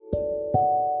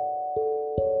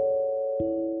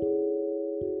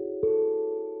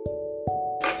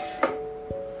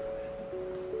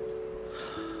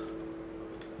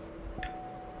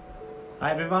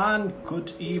Hi everyone,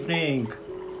 good evening.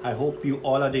 I hope you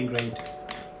all are doing great.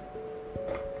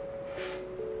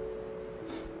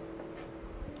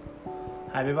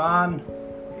 Hi everyone,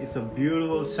 it's a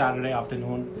beautiful Saturday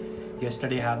afternoon.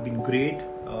 Yesterday have been great.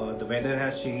 The weather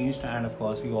has changed, and of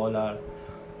course, we all are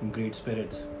in great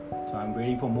spirits. So I'm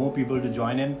waiting for more people to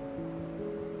join in,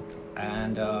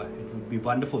 and it would be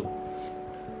wonderful.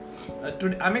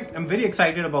 Today, I'm very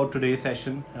excited about today's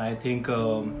session, and I think I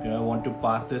want to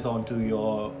pass this on to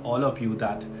all of you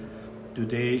that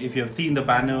today, if you have seen the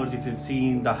banners, if you've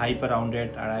seen the hype around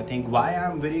it, and I think why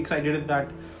I'm very excited is that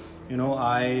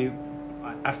I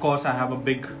of course I have a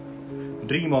big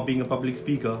dream of being a public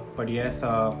speaker, but yes,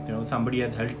 somebody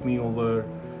has helped me over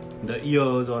the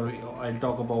years, or I'll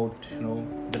talk about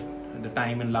the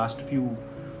time in last few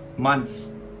months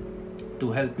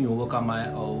to help me overcome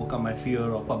my fear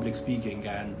of public speaking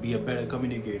and be a better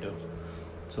communicator.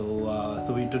 So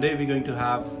today we're going to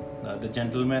have the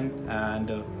gentleman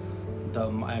and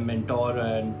my mentor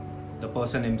and the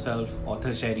person himself,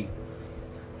 Author Sherry.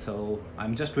 So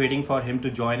I'm just waiting for him to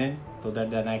join in so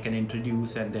that then I can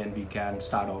introduce and then we can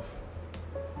start off.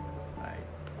 Right.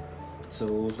 So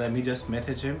let me just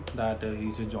message him that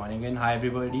he's just joining in. Hi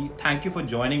everybody, thank you for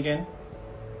joining in.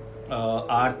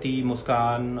 Aarti,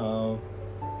 Muskan,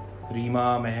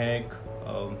 Reema, Mehek,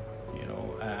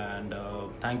 and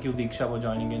thank you Diksha for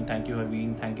joining in. Thank you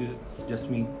Harveen. Thank you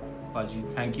Jasmeet, Paji.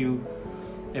 Thank you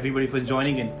everybody for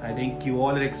joining in. I think you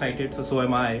all are excited, so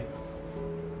am I.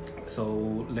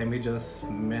 So let me just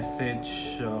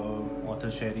message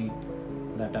Author Sherry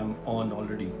that I'm on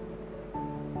already.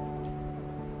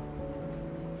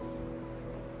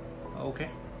 Okay,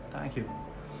 thank you.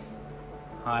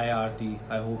 Hi Aarti,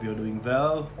 I hope you're doing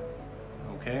well.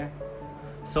 Okay.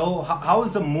 So how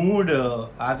is the mood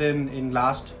as in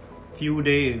last few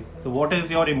days? So what is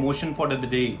your emotion for the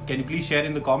day? Can you please share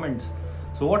in the comments?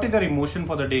 So what is your emotion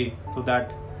for the day, so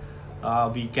that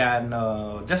we can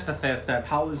just assess that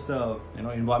how is the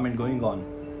environment going on?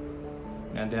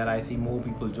 And there I see more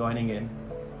people joining in.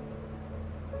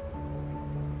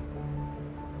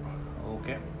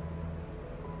 Okay.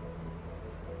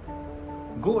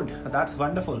 Good, that's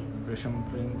wonderful.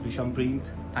 Rishampreet,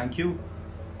 thank you.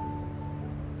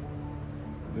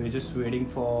 We're just waiting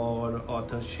for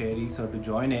Author Sherry sir to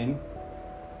join in.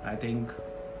 I think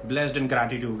blessed in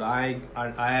gratitude. I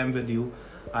am with you.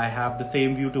 I have the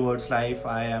same view towards life.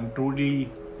 I am truly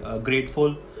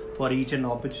grateful for each and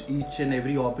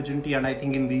every opportunity. And I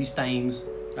think in these times,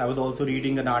 I was also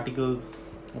reading an article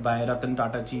by Ratan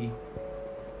Tata Ji.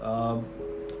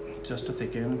 Just a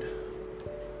second.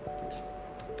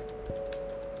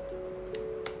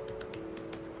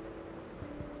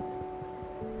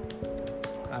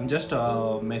 I'm just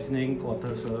messaging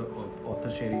Author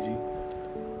Sherry Ji.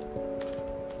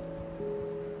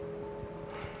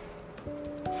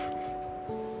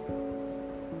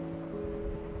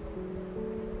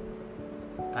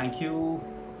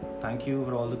 Thank you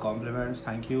for all the compliments.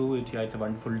 Thank you. It's a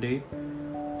wonderful day.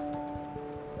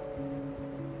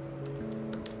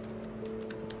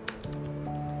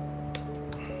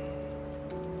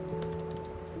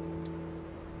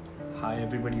 Hi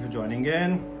everybody for joining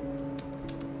in.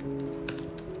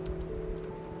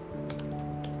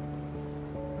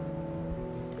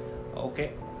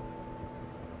 Okay.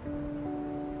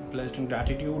 Blessed in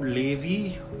gratitude.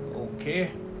 Lazy.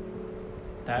 Okay.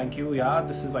 Thank you. Yeah,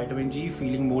 this is Vitamin G.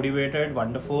 Feeling motivated.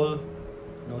 Wonderful.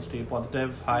 Stay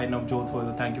positive. Hi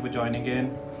Navjot, thank you for joining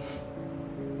in.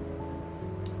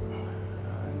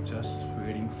 I'm just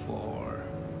waiting for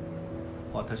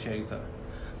Author Sherry sir.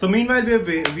 So meanwhile,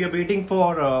 we are waiting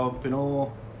for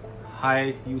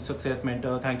hi Youth Success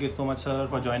Mentor. Thank you so much sir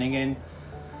for joining in.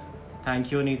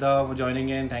 Thank you Anita for joining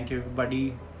in. Thank you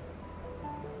everybody.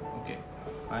 Okay,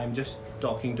 I'm just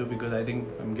talking to because I think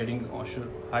I'm getting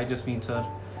hi Jasmeet sir.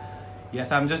 Yes,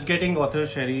 I'm just getting Author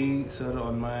Sherry sir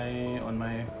on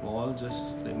my wall.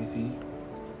 Just let me see.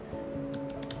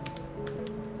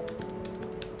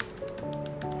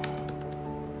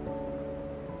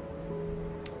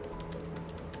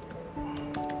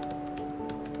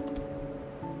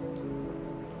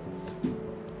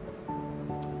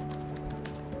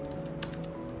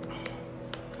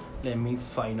 Let me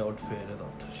find out where is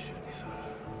Author Sherry sir.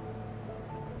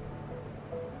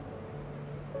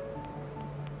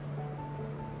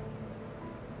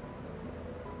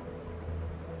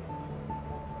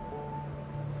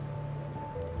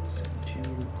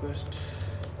 Request.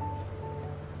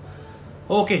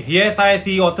 Okay, yes, I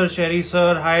see Author Sherry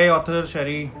sir. Hi Author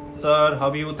Sherry sir, how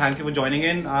are you? Thank you for joining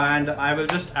in, and I will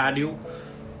just add you.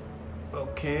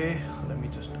 Okay, let me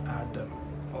just add them.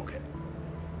 Okay.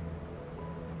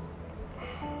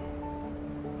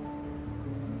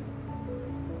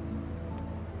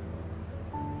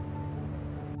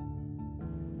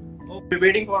 We're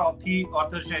waiting for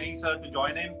author Sherry sir to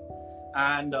join in,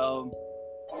 and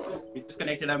we just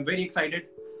connected. I'm very excited.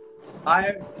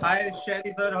 Hi,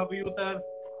 Sherry sir. How are you, sir?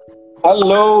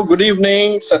 Hello, good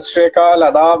evening, Sat Shri Akal,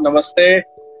 Adab, Namaste.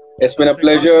 It's been a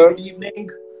pleasure. Good evening.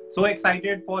 So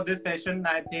excited for this session.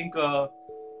 I think the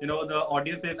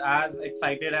audience is as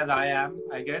excited as I am,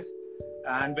 I guess,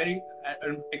 and very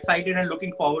excited and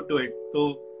looking forward to it.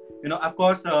 So of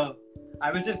course,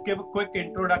 I will just give a quick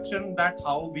introduction that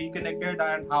how we connected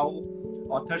and how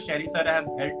author Sherry sir has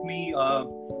helped me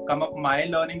come up my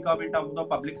learning curve in terms of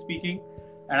public speaking.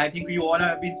 And I think you all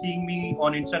have been seeing me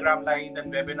on Instagram Live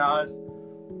and webinars,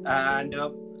 and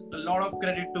a lot of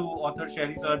credit to author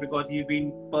Sherry sir because he's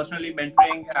been personally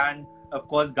mentoring and of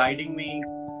course guiding me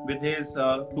with his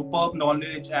superb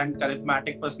knowledge and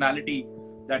charismatic personality,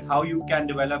 that how you can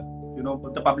develop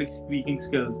the public speaking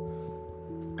skills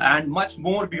and much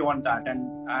more beyond that.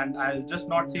 And I'll just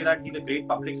not say that he's a great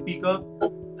public speaker.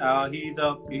 He's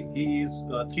a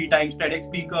 3 times TEDx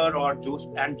speaker or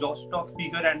Josh Talk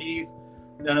speaker, and he's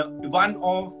one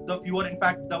of the fewer, in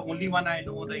fact, the only one I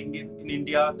know in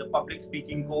India, the public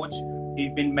speaking coach.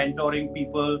 He's been mentoring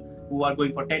people who are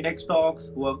going for TEDx talks,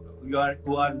 who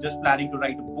are just planning to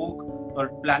write a book or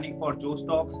planning for Josh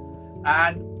Talks.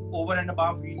 And over and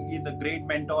above, he is a great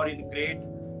mentor. He's a great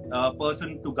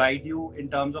person to guide you in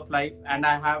terms of life. And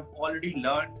I have already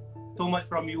learned so much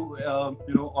from you,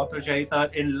 author Sherry sir,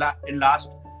 in last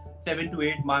 7 to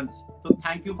 8 months. So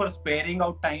thank you for sparing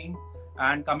out time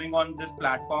and coming on this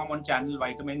platform on channel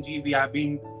Vitamin G. We have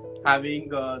been having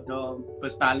the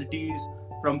personalities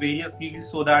from various fields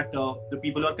so that the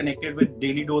people who are connected with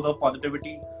daily dose of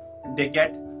positivity, they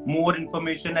get more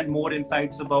information and more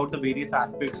insights about the various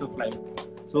aspects of life.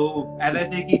 So as I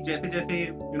say, कि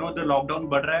जैसे the lockdown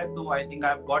बढ़ रहा है, so I think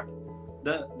I've got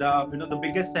the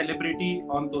biggest celebrity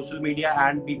on social media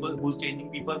and people who's changing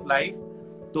people's life.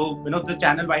 So the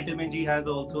channel Vitamin G has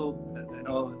also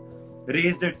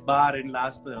raised its bar in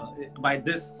last by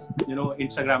this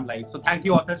Instagram Live. So thank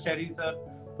you, author Sherry sir,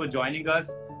 for joining us,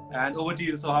 and over to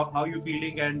you. So how are you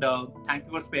feeling, and thank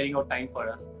you for sparing out time for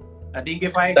us. I think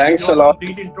if I Thanks give a lot.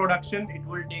 complete introduction, it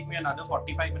will take me another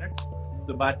 45 minutes,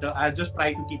 but I'll just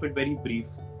try to keep it very brief.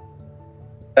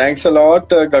 Thanks a lot,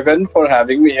 Gagan, for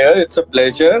having me here. It's a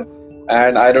pleasure,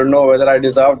 and I don't know whether I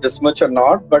deserve this much or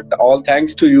not, but all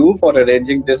thanks to you for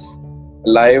arranging this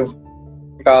live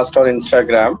cast on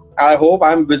Instagram. I hope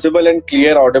I'm visible and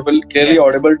clearly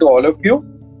audible to all of you.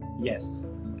 Yes.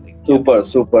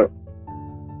 Super.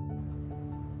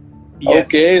 Yes.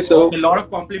 Okay, so a lot of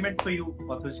compliments for you,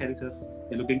 author Sherry sir.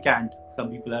 You're looking canned,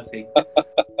 some people are saying.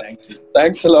 Thank you.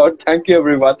 Thanks a lot. Thank you,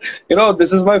 everyone.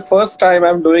 This is my first time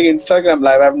I'm doing Instagram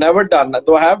Live. I've never done,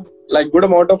 though I have good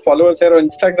amount of followers here on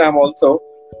Instagram also,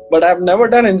 but I've never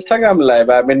done Instagram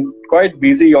Live. I've been quite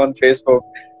busy on Facebook.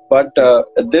 But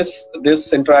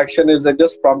this interaction it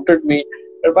just prompted me.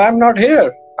 Why I'm not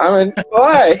here? I mean,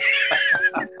 why?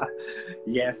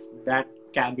 Yes, that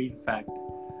can be in fact.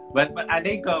 But I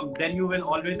think then you will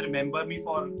always remember me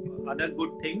for other good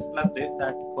things, plus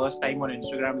that first time on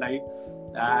Instagram Live.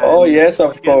 And oh yes,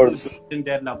 of course.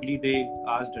 They're lovely. They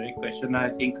asked direct question. I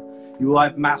think you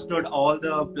have mastered all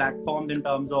the platforms in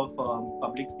terms of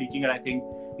public speaking, and I think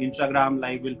Instagram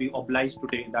Live will be obliged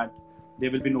today that they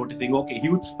will be noticing, okay,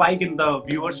 huge spike in the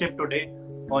viewership today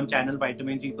on channel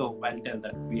Vitamin G. So I'll tell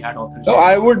that we had authors. No,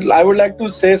 I would like to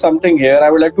say something here. I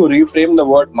would like to reframe the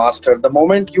word master. The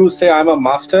moment you say I'm a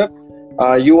master,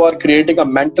 you are creating a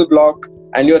mental block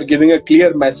and you are giving a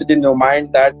clear message in your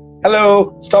mind that,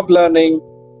 hello, stop learning,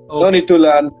 no need to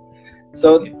learn.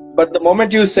 So, but the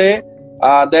moment you say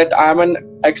that I'm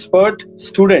an expert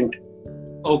student,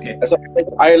 okay. So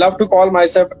I love to call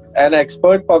myself an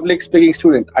expert public speaking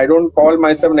student. I don't call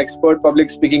myself an expert public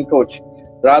speaking coach.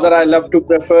 Rather, I love to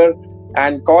prefer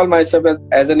and call myself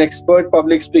as an expert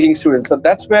public speaking student. So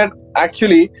that's where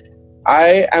actually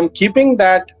I am keeping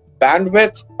that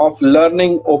bandwidth of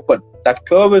learning open. That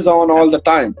curve is on all the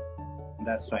time.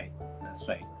 That's right.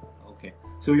 Okay.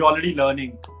 So you're already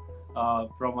learning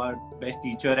from our best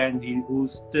teacher, and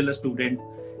who's still a student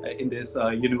in this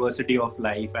University of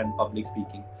Life and Public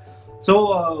Speaking.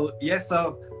 So yes,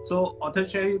 so author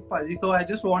Sherry, so I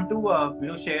just want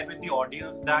to share with the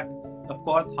audience that, of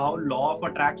course, how law of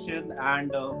attraction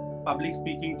and public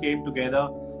speaking came together.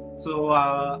 So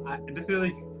this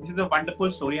is a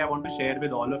wonderful story I want to share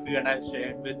with all of you, and I've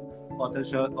shared with author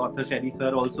Sherry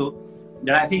sir also.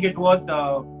 That I think it was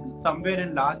somewhere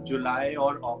in last July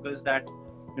or August that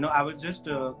I was just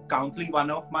counseling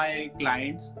one of my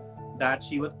clients, that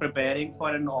she was preparing for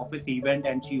an office event,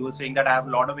 and she was saying that I have a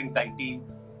lot of anxiety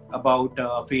about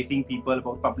facing people,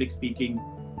 about public speaking.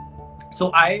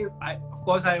 So I of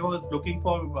course I was looking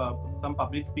for some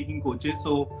public speaking coaches.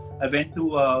 So I went to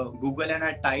Google and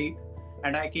I typed,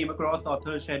 and I came across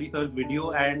author Sherry Sir's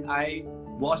video, and I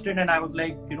watched it, and I was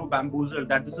like, bamboozled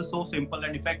that this is so simple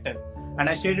and effective, and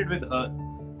I shared it with her.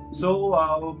 So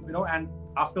and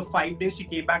after 5 days, she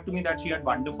came back to me that she had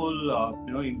wonderful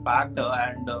impact,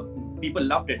 and people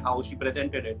loved it how she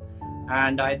presented it.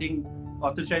 And I think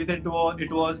author Sherry said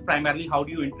it was primarily how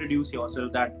do you introduce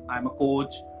yourself, that I'm a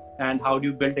coach, and how do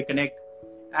you build a connect.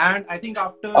 And I think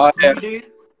after Yeah. 3 days,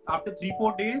 after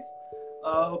 3-4 days,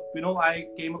 I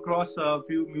came across a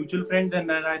few mutual friends, and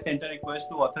then I sent a request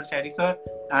to author Sherry sir,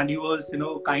 and he was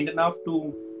kind enough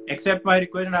to accept my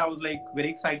request, and I was like very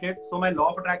excited. So my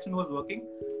law of attraction was working,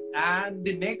 and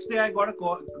the next day I get a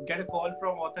call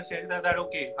from author Sherry that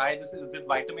okay, hi, this is with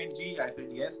Vitamin G. I said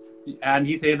yes, and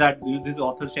he said that this is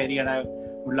author Sherry, and I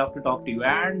would love to talk to you.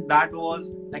 And that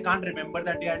was, I can't remember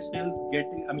that day. I'm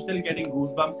still getting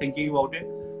goosebumps thinking about it,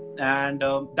 and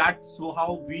that's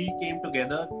how we came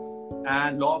together.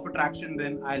 And law of attraction,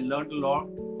 then I learned a lot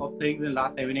of things in the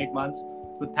last 7-8 months.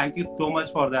 So thank you so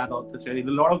much for that, author Sherry.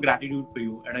 There's a lot of gratitude for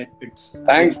you, and it's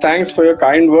Thanks for your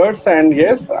kind words. And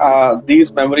yes,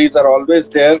 these memories are always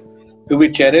there to be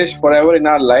cherished forever in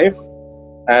our life.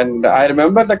 And I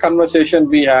remember the conversation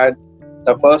we had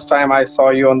the first time I saw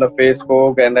you on the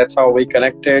Facebook, and that's how we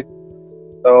connected.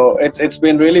 So it's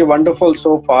been really wonderful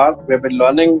so far. We've been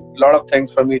learning a lot of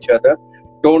things from each other.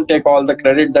 Don't take all the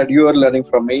credit that you are learning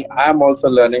from me. I'm also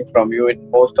learning from you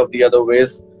in most of the other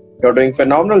ways. You're doing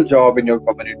phenomenal job in your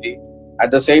community.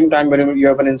 At the same time, you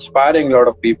have been inspiring a lot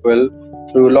of people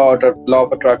through law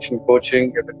of attraction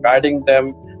coaching. You've been guiding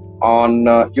them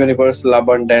on universal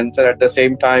abundance, and at the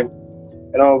same time,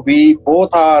 we both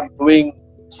are doing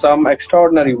some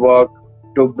extraordinary work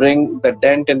to bring the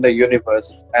dent in the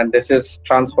universe, and this is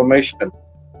transformational.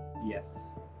 Yes,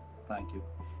 thank you.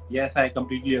 Yes, I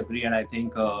completely agree, and I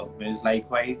think it's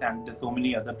likewise, and there's so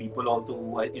many other people also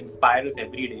who inspire us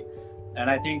every day. And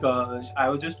I think I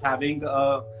was just having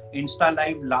a Insta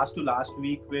live last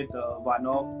week with one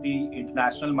of the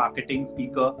international marketing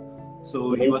speaker.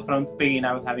 So he was from Spain.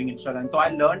 I was having Instagram. So I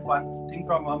learned one thing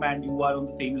from him, and you are on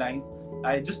the same line.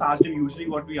 I just asked him usually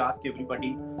what we ask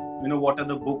everybody, what are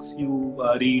the books you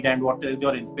read and what is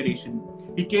your inspiration.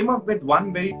 He came up with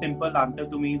one very simple answer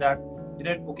to me that he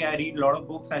said, okay, I read a lot of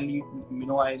books. I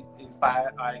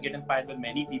get inspired with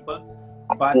many people,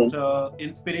 but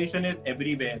inspiration is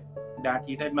everywhere. That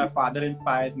he said, my father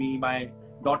inspires me, my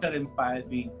daughter inspires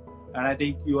me, and I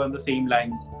think you are on the same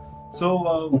lines.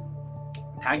 So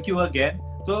thank you again.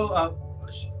 So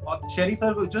Sherry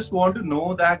sir, we just want to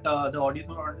know that the audience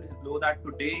will want to know that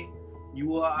today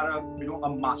you are a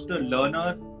master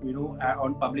learner,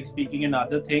 on public speaking and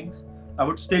other things. I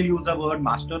would still use the word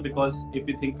master, because if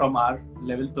you think from our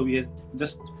level, so we are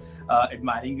just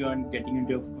admiring you and getting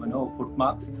into your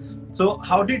footmarks. So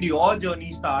how did your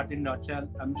journey start in a nutshell?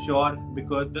 I'm sure,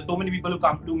 because there's so many people who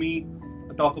come to me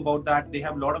talk about that they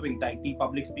have a lot of anxiety.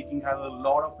 Public speaking has a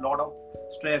lot of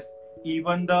stress.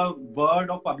 Even the word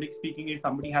of public speaking, if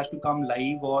somebody has to come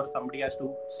live or somebody has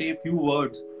to say a few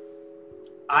words.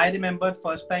 I remember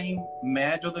first time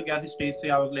मैं जो तो गया stage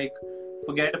से, I was like,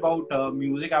 forget about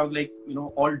music. I was like,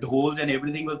 all dhols and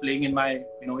everything was playing in my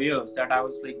ears, that I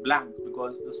was like blank,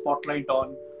 because the spotlight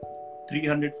on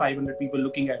 300-500 people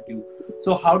looking at you.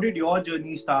 So how did your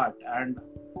journey start, and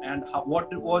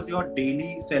what was your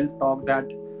daily self-talk that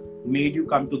made you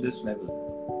come to this level?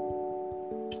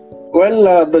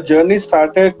 Well, the journey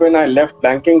started when I left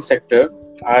banking sector.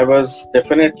 I was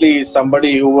definitely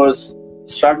somebody who was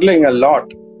struggling a lot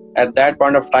at that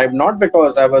point of time, not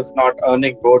because I was not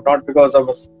earning good, not because I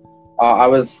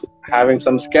was having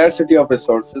some scarcity of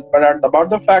resources, but about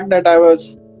the fact that I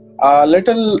was a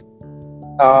little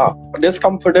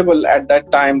discomfortable at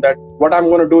that time, that what I'm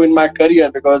going to do in my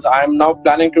career, because I'm now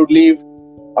planning to leave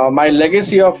my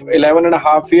legacy of 11 and a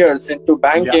half years into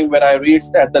banking, where I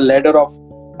reached at the ladder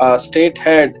of state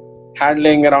head,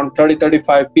 handling around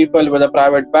 30-35 people with a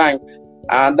private bank,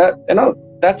 and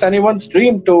that's anyone's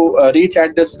dream to reach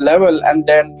at this level. And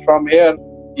then from here,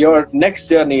 your next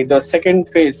journey, the second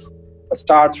phase,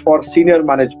 starts for senior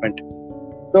management.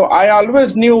 So I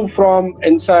always knew from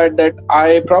inside that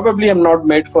I probably am not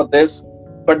made for this,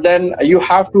 but then you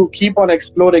have to keep on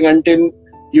exploring until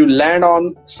you land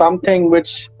on something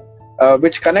which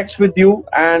connects with you,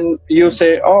 and you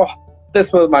say, oh,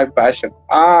 this was my passion.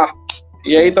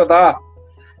 Yahi to tha.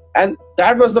 And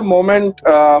that was the moment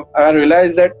I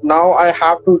realized that now I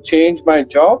have to change my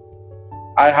job.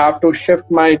 I have to shift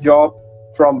my job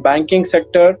from banking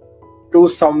sector to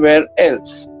somewhere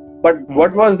else. But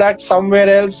what was that somewhere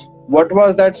else? what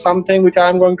was that something which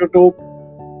I'm going to do?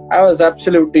 I was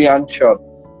absolutely unsure.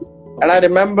 And I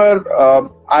remember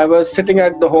I was sitting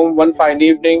at the home one fine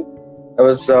evening. It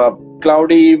was a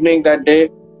cloudy evening that day,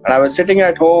 and I was sitting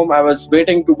at home. I was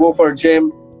waiting to go for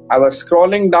gym. I was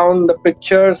scrolling down the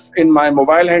pictures in my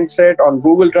mobile handset on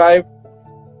Google Drive,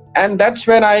 and that's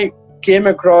when I came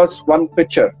across one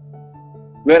picture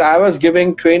where I was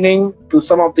giving training to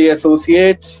some of the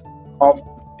associates of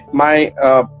my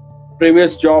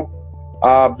previous job,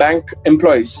 bank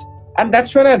employees. And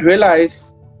that's when I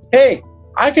realized, hey,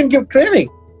 I can give training.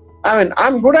 I mean,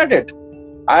 I'm good at it.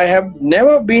 I have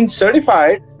never been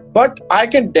certified, but I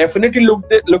can definitely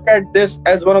look at this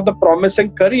as one of the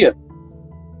promising career.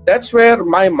 That's where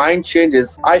my mind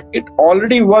changes. It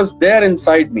already was there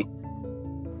inside me.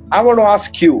 I want to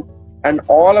ask you and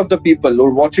all of the people who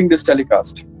are watching this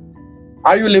telecast,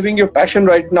 are you living your passion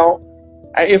right now?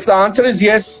 If the answer is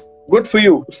yes, good for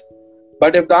you.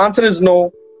 But if the answer is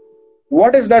no,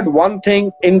 what is that one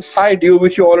thing inside you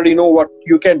which you already know what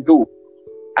you can do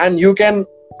and you can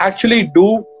actually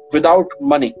do without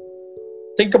money?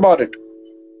 Think about it.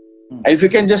 If you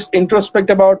can just introspect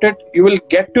about it, you will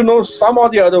get to know some or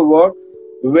the other work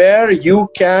where you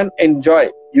can enjoy.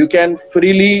 You can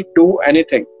freely do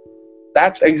anything.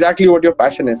 That's exactly what your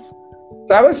passion is.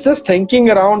 So I was just thinking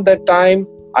around that time.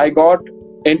 I got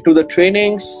into the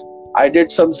trainings. I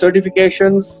did some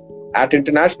certifications at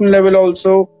international level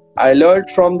also. I learned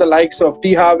from the likes of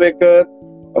T. Harv Eker,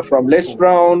 from Les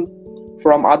Brown,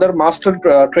 from other master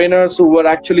trainers who were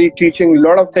actually teaching a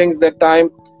lot of things that time.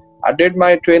 I did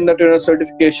my trainer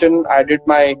certification. I did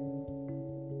my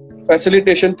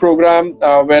facilitation program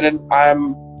wherein I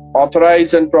am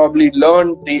authorized and probably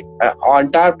learned the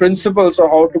entire principles of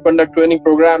how to conduct training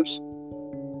programs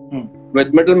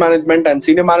with middle management and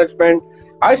senior management.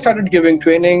 I started giving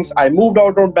trainings. I moved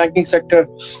out of banking sector.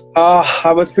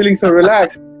 I was feeling so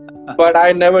relaxed, but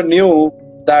I never knew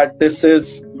that this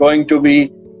is going to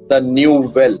be the new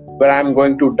well where I'm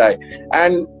going to die.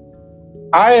 And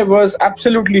I was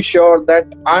absolutely sure that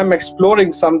I'm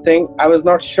exploring something. I was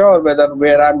not sure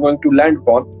where I'm going to land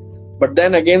upon. But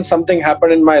then again, something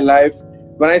happened in my life.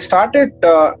 When I started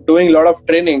doing a lot of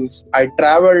trainings, I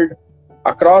traveled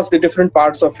across the different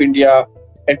parts of India,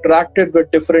 interacted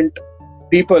with different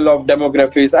people of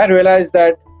demographics. I realized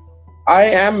that I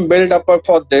am built up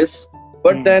for this,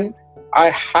 but then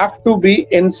I have to be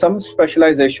in some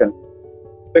specialization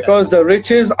because the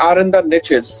riches are in the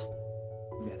niches.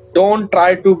 Don't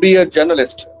try to be a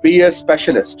journalist, be a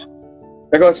specialist.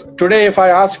 Because today, if I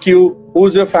ask you,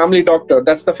 who's your family doctor?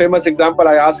 That's the famous example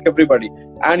I ask everybody.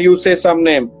 And you say some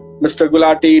name, Mr.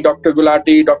 Gulati, Dr.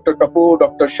 Kapoor,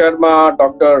 Dr. Sharma,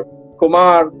 Dr.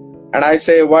 Kumar. And I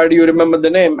say, why do you remember the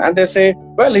name? And they say,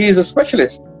 well, he's a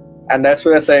specialist. And that's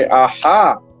where I say,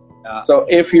 aha. So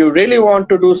if you really want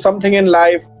to do something in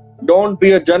life, don't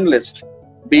be a journalist,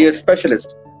 be a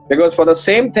specialist. Because for the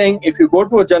same thing, if you go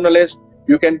to a journalist,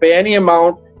 you can pay any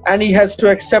amount and he has to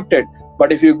accept it.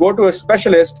 But if you go to a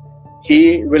specialist,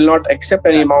 he will not accept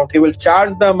any amount. He will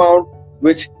charge the amount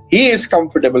which he is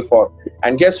comfortable for.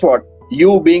 And guess what?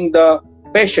 You being the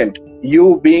patient,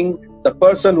 you being the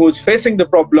person who is facing the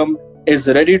problem is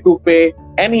ready to pay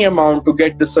any amount to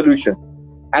get the solution.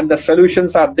 And the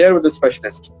solutions are there with the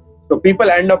specialist. So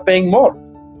people end up paying more.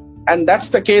 And that's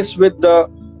the case with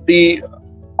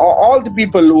all the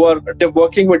people who are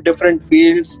working with different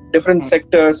fields, different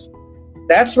sectors.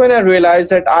 That's when I realized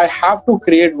that I have to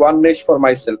create one niche for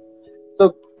myself.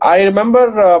 So I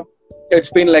remember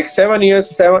it's been like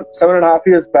 7.5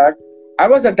 years back. I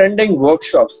was attending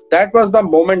workshops. That was the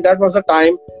moment, that was the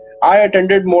time I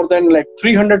attended more than like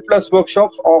 300 plus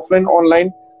workshops offline,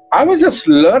 online. I was just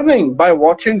learning by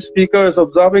watching speakers,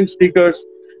 observing speakers.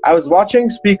 I was watching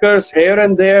speakers here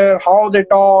and there, how they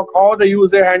talk, how they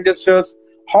use their hand gestures,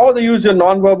 how they use their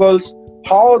non-verbals,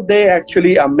 how they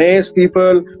actually amaze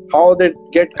people, how they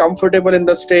get comfortable in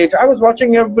the stage. I was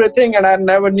watching everything and I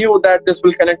never knew that this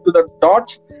will connect to the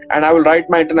dots and I will write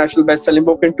my international best-selling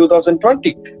book in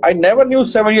 2020. I never knew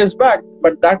 7 years back,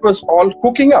 but that was all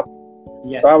cooking up.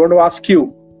 Yes. So I want to ask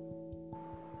you,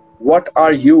 what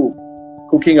are you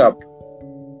cooking up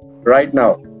right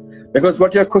now? Because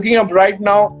what you're cooking up right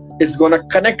now is going to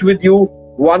connect with you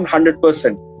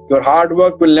 100%. Your hard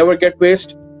work will never get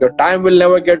wasted. Your time will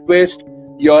never get wasted.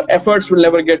 Your efforts will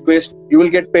never get wasted. You will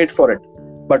get paid for it.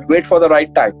 But wait for the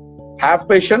right time. Have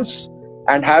patience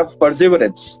and have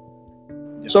perseverance.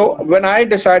 So when I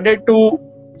decided to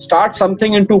start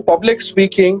something into public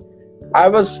speaking, I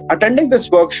was attending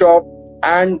this workshop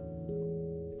and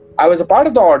I was a part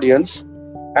of the audience,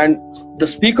 and the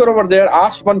speaker over there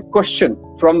asked one question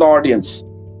from the audience.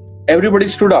 Everybody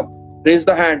stood up, raised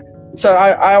the hand, Sir,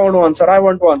 I want to answer, I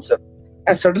want to answer.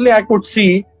 And suddenly I could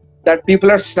see that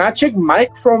people are snatching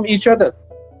mic from each other.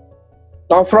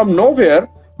 Now from nowhere,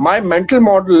 my mental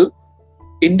model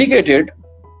indicated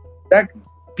that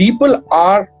people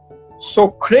are so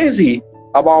crazy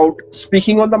about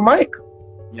speaking on the mic.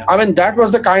 Yeah. I mean, that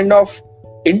was the kind of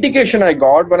indication I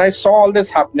got when I saw all this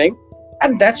happening,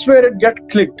 and that's where it got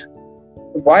clicked.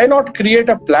 Why not create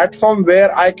a platform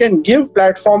where I can give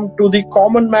platform to the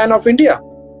common man of India?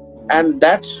 And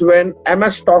that's when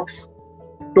MS Talks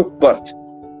took birth.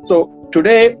 So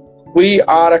today we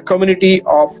are a community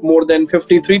of more than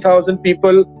 53,000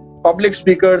 people, public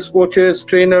speakers, coaches,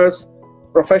 trainers,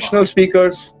 professional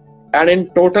speakers, and in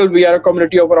total we are a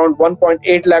community of around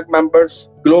 1.8 lakh members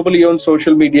globally on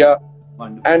social media.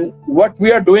 Wonderful. And what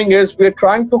we are doing is we are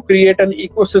trying to create an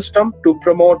ecosystem to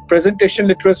promote presentation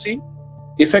literacy,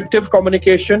 effective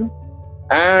communication,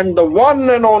 and the one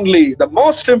and only, the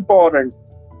most important,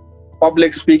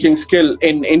 public speaking skill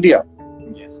in India.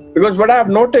 Yes. Because what I have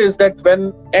noticed that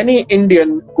when any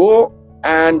Indian go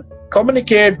and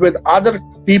communicate with other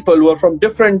people who are from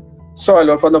different soil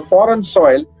or from the foreign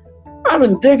soil, I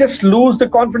mean, they just lose the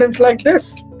confidence like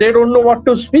this. They don't know what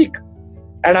to speak.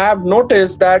 And I have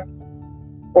noticed that,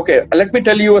 okay, let me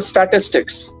tell you a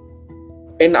statistics.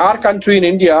 In our country, in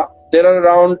India, there are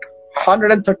around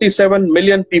 137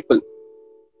 million people.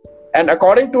 And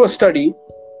according to a study,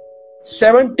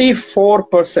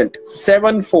 74%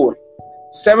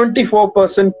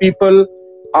 people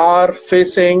are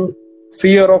facing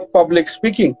fear of public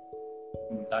speaking.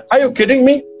 Are you kidding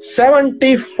me?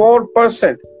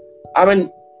 74%. I mean,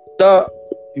 the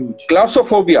huge.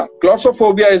 Glossophobia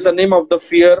is the name of the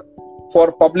fear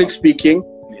for public speaking.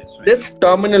 Yes, right. This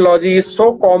terminology is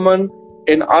so common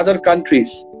in other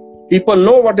countries. People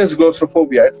know what is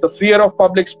glossophobia. It's the fear of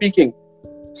public speaking.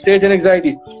 Stage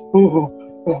anxiety. Oh,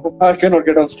 I cannot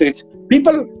get on stage.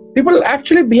 People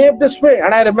actually behave this way.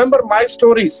 And I remember my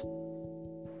stories.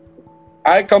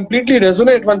 I completely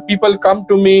resonate when people come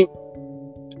to me.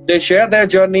 They share their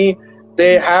journey.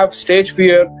 They have stage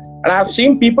fear. And I've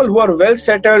seen people who are well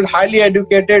settled, highly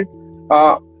educated.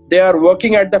 They are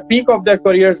working at the peak of their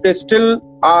careers. They still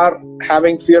are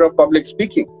having fear of public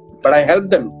speaking. But I help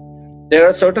them. There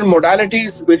are certain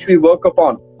modalities which we work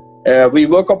upon. We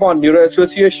work upon neuro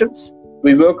associations.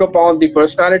 We work upon the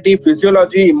personality,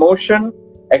 physiology, emotion,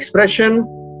 expression,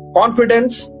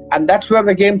 confidence, and that's where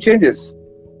the game changes.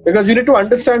 Because you need to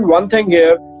understand one thing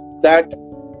here, that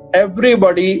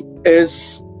everybody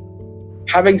is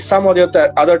having some other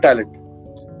talent.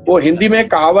 वो हिंदी में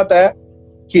कहावत है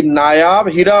कि नायाब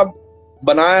हीरा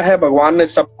बनाया है भगवान ने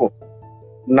सबको.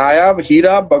 नायाब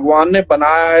हीरा भगवान ने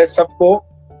बनाया है सबको,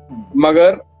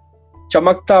 मगर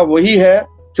चमकता वही है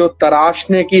जो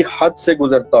तराशने की हद से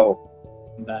गुजरता हो.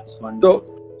 That's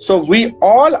wonderful. So we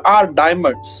all are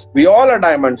diamonds. We all are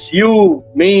diamonds. You,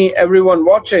 me, everyone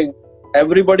watching,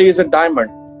 everybody is a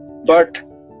diamond. But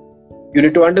you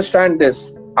need to understand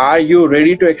this. Are you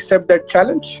ready to accept that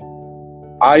challenge?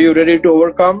 Are you ready to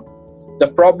overcome the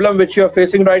problem which you are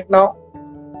facing right now?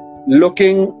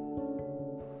 Looking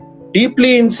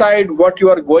deeply inside what you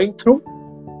are going through.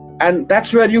 And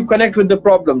that's where you connect with the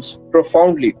problems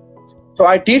profoundly. So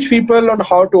I teach people on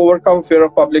how to overcome fear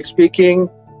of public speaking,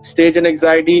 stage and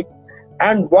anxiety.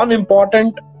 And one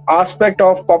important aspect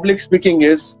of public speaking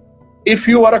is, if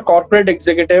you are a corporate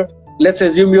executive, let's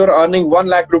assume you're earning 1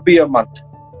 lakh rupee a month.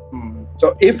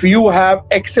 So if you have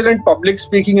excellent public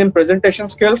speaking and presentation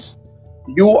skills,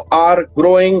 you are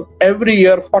growing every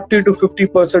year 40 to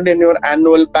 50% in your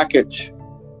annual package.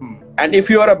 And if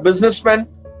you are a businessman,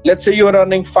 let's say you are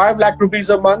earning 5 lakh rupees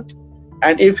a month,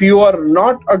 and if you are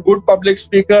not a good public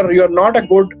speaker, you are not a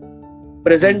good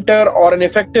presenter or an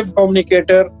effective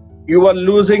communicator, you are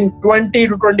losing 20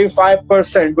 to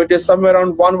 25%, which is somewhere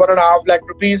around 1.5 lakh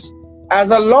rupees as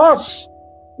a loss.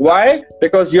 Why?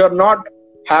 Because you are not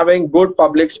having good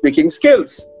public speaking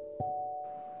skills.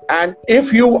 And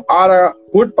if you are a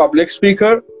good public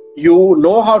speaker, you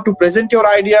know how to present your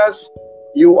ideas,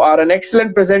 you are an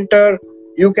excellent presenter,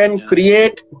 you can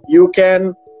create, you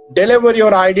can deliver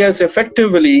your ideas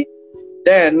effectively,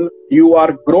 then you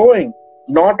are growing,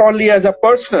 not only as a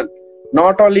person,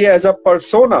 not only as a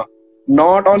persona,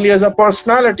 not only as a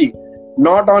personality,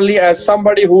 not only as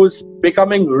somebody who is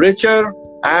becoming richer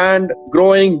and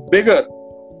growing bigger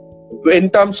in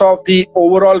terms of the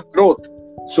overall growth.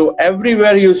 So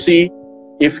everywhere you see,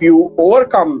 if you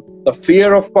overcome the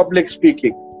fear of public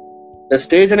speaking, the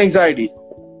stage and anxiety,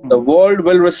 the world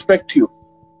will respect you.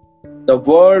 The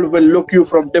world will look you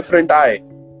from different eye,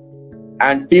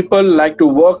 and people like to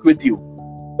work with you,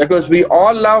 because we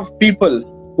all love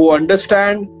people who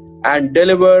understand and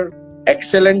deliver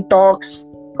excellent talks,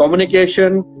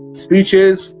 communication,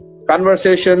 speeches,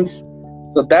 conversations.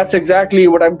 So that's exactly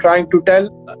what I'm trying to tell,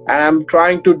 and I'm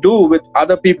trying to do with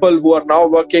other people who are now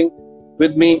working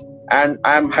with me, and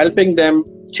I'm helping them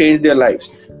change their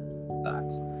lives.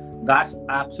 That's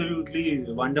absolutely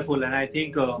wonderful, and I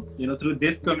think through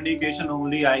this communication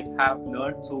only I have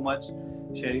learned so much,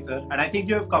 Sherry sir. And I think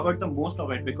you have covered the most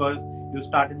of it, because you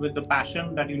started with the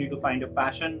passion, that you need to find your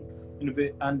passion,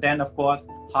 and then of course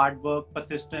hard work,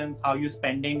 persistence, how you're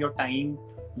spending your time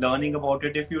learning about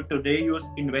it. If you're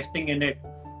investing in it,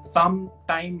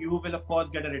 sometime you will of course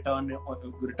get a return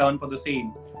for the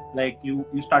same. Like you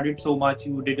studied so much,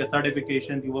 you did your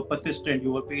certifications, you were persistent,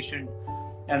 you were patient,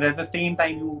 and at the same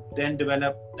time you then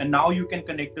develop, and now you can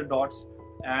connect the dots.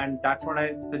 And that's what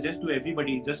I suggest to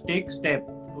everybody: just take step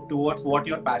towards what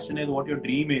your passion is, what your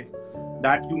dream is,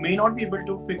 that you may not be able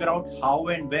to figure out how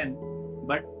and when,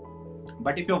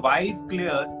 but if your why is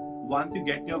clear, once you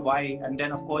get your why, and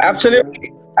then of course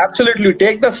absolutely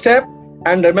take the step.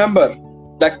 And remember,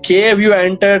 the cave you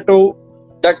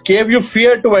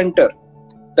fear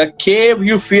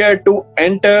to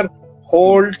enter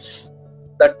holds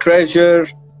the treasure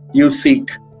you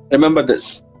seek. Remember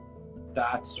this.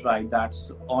 That's right. That's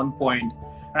on point.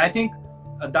 And I think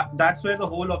that's where the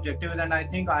whole objective is. And I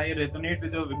think I resonate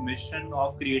with the mission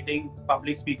of creating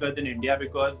public speakers in India,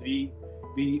 because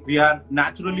we are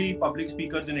naturally public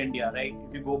speakers in India, right?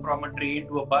 If you go from a train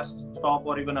to a bus stop,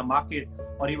 or even a market,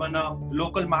 or even a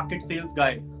local market sales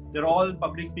guy, they're all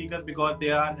public speakers because they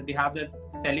have their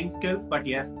selling skills. But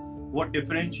yes, what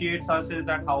differentiates us is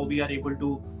that how we are able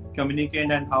to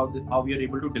communicate and how we are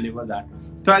able to deliver that.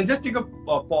 So I'll just take a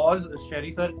pause,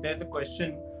 Sherry sir. There's a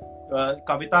question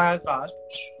Kavita has asked.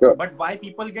 Sure. But why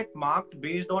people get marked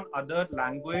based on other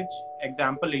language,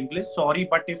 example English? Sorry,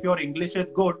 but if your English is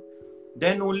good,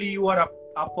 then only you are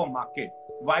up for market.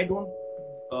 Why don't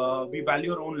we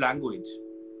value our own language?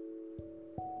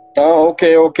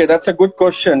 Okay, that's a good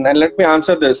question, and let me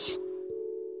answer this.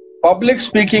 Public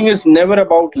speaking is never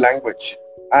about language,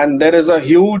 and there is a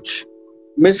huge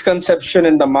misconception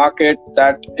in the market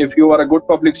that if you are a good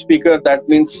public speaker, that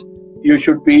means you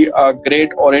should be a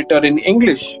great orator in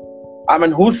English. I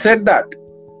mean, who said that?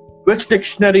 Which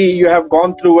dictionary you have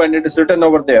gone through and it is written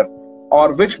over there?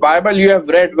 Or which Bible you have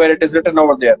read where it is written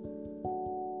over there?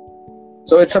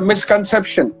 So it's a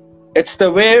misconception. It's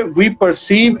the way we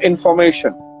perceive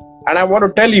information. And I want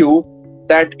to tell you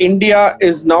that India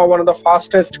is now one of the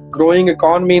fastest growing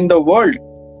economy in the world.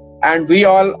 And we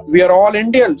are all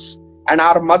Indians. And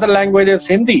our mother language is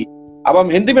Hindi. अब हम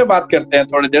हिंदी में बात करते हैं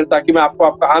थोड़ी देर, ताकि मैं आपको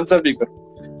आपका आंसर भी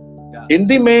करूं।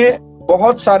 हिंदी में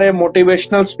बहुत सारे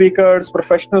motivational speakers,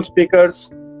 professional speakers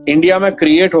India में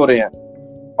क्रिएट हो रहे हैं,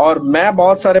 और मैं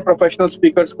बहुत सारे प्रोफेशनल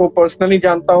स्पीकर्स को पर्सनली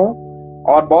जानता हूं,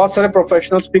 और बहुत सारे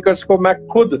प्रोफेशनल स्पीकर्स को मैं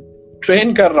खुद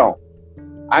ट्रेन कर रहा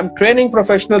हूं। I am training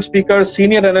professional speakers,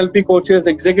 senior NLP coaches,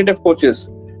 executive coaches,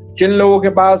 जिन लोगों के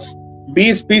पास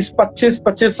 20,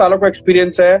 25 सालों का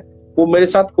एक्सपीरियंस है, वो मेरे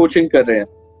साथ कोचिंग कर रहे हैं।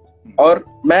 और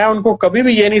मैं उनको कभी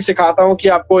भी ये नहीं सिखाता हूं कि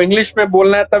आपको इंग्लिश में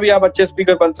बोलना है तभी आप अच्छे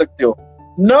स्पीकर बन सकते हो।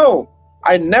 No,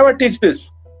 I never teach this.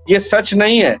 ये सच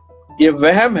नहीं है, ये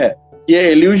वहम है,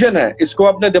 ये इल्यूजन है। इसको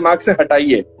अपने दिमाग से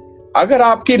हटाइए। अगर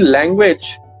आपकी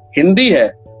लैंग्वेज हिंदी है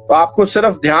तो आपको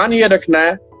सिर्फ ध्यान ये रखना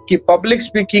है कि पब्लिक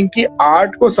स्पीकिंग की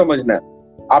आर्ट को समझना है।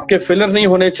 आपके फिलर नहीं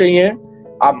होने चाहिए,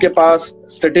 आपके पास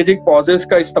स्ट्रेटेजिक पॉजेस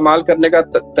का इस्तेमाल करने का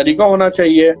तरीका होना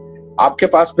चाहिए, आपके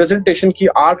पास प्रेजेंटेशन की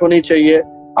आर्ट होनी चाहिए,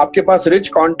 आपके पास रिच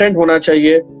कंटेंट होना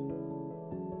चाहिए,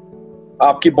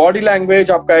 आपकी बॉडी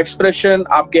लैंग्वेज, आपका एक्सप्रेशन,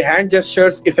 आपके हैंड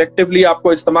जेस्चर्स इफेक्टिवली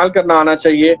आपको इस्तेमाल करना आना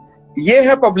चाहिए। ये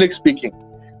है पब्लिक स्पीकिंग।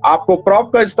 आपको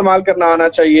प्रॉप का इस्तेमाल करना आना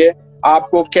चाहिए,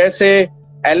 आपको कैसे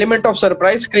एलिमेंट ऑफ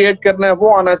सरप्राइज क्रिएट करना है वो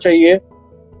आना चाहिए।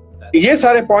 ये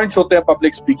सारे पॉइंट्स होते हैं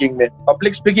पब्लिक स्पीकिंग में।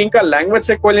 पब्लिक स्पीकिंग का लैंग्वेज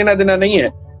से कोई लेना देना नहीं है।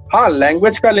 हाँ,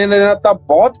 लैंग्वेज का लेना देना तब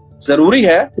बहुत जरूरी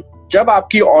है जब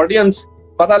आपकी ऑडियंस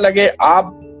पता लगे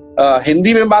आप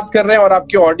हिंदी में बात कर रहे हैं और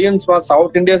आपकी ऑडियंस वहां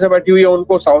साउथ इंडिया से बैठी हुई है,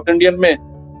 उनको साउथ इंडियन में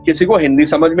किसी को हिंदी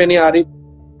समझ में नहीं आ रही।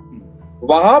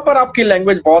 वहां पर आपकी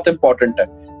लैंग्वेज बहुत इंपॉर्टेंट है।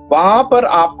 वहां पर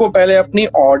आपको पहले अपनी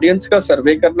ऑडियंस का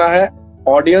सर्वे करना है,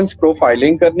 ऑडियंस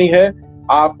प्रोफाइलिंग करनी है,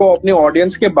 आपको अपनी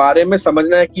ऑडियंस के बारे में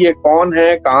समझना है कि ये कौन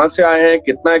है, कहाँ से आए हैं,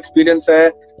 कितना एक्सपीरियंस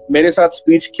है, मेरे साथ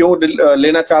स्पीच क्यों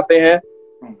लेना चाहते हैं।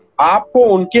 आपको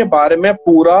उनके बारे में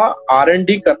पूरा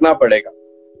R&D करना पड़ेगा।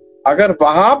 अगर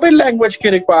वहां पे लैंग्वेज की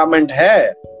रिक्वायरमेंट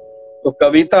है तो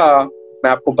कविता,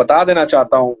 मैं आपको बता देना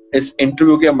चाहता हूं इस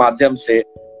इंटरव्यू के माध्यम से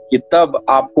कि तब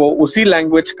आपको उसी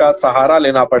लैंग्वेज का सहारा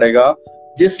लेना पड़ेगा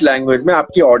जिस लैंग्वेज में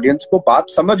आपकी ऑडियंस को बात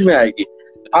समझ में आएगी।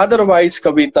 अदरवाइज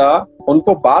कविता,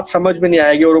 उनको बात समझ में नहीं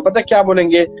आएगी और वो पता क्या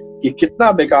बोलेंगे, ये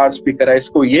कितना बेकार स्पीकर है,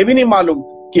 इसको ये भी नहीं मालूम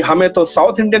कि हमें तो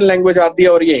साउथ इंडियन लैंग्वेज आती है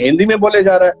और ये हिंदी में बोले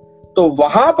जा रहा है। तो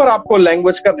वहां पर आपको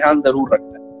लैंग्वेज का ध्यान जरूर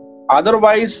रखना है।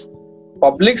 अदरवाइज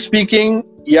पब्लिक स्पीकिंग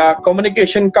या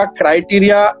कम्युनिकेशन का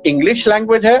क्राइटेरिया इंग्लिश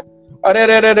लैंग्वेज है, अरे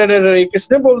रे रे रे रे रे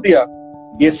किसने बोल दिया,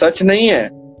 ये सच नहीं है।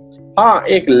 हाँ,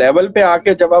 एक लेवल पे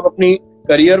आके जब आप अपनी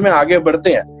करियर में आगे बढ़ते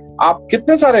हैं, आप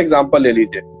कितने सारे एग्जाम्पल ले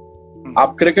लीजिए,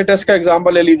 आप क्रिकेटर्स का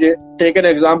एग्जाम्पल ले लीजिए, take an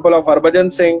example of Harbhajan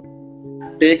Singh,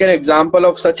 take an example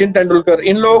of Sachin Tendulkar.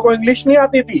 इन लोगों को इंग्लिश नहीं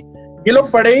आती थी, ये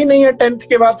लोग पढ़े ही नहीं है 10th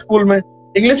के बाद स्कूल में,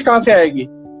 इंग्लिश कहाँ से आएगी।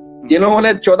 ये लोगों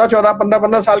ने 14-14,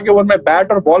 15-15 साल के उम्र में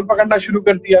बैट और बॉल पकड़ना शुरू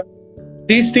कर दिया,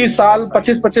 30-30 साल,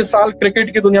 25-25 साल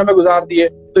क्रिकेट की दुनिया में गुजार दिए।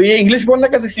 तो ये इंग्लिश बोलना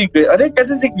कैसे सीख गए? अरे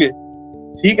कैसे सीख गए?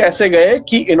 सीख ऐसे गए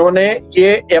कि इन्होंने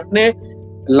ये अपने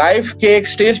लाइफ के एक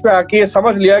स्टेज पे आके ये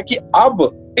समझ लिया कि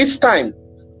अब इस टाइम,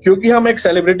 क्योंकि हम एक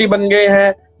सेलिब्रिटी बन गए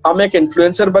हैं, हम एक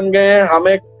इन्फ्लुएंसर बन गए हैं, हम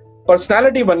एक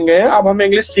पर्सनालिटी बन गए हैं, अब हमें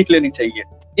इंग्लिश सीख लेनी चाहिए।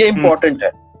 ये इंपॉर्टेंट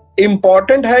है,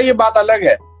 इंपॉर्टेंट है, ये बात अलग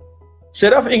है।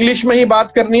 सिर्फ इंग्लिश में ही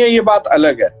बात करनी है, ये बात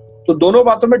अलग है। तो दोनों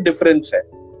बातों में डिफरेंस है।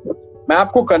 मैं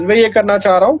आपको कन्वे ये करना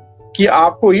चाह रहा हूं कि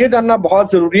आपको ये जानना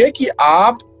बहुत जरूरी है कि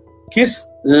आप किस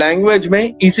लैंग्वेज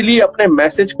में इजीली अपने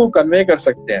मैसेज को कन्वे कर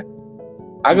सकते हैं।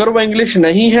 अगर वो इंग्लिश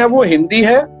नहीं है, वो हिंदी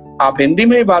है, आप हिंदी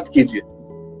में ही बात कीजिए।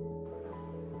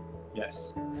 Yes,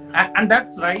 and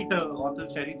that's right, author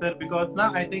Sherry sir, because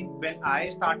now I think when I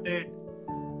started,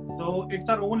 so it's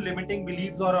our own limiting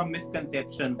beliefs or a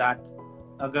misconception that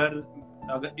अगर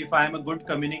if I am a good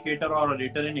communicator or a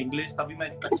writer in English, तभी मैं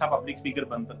अच्छा public speaker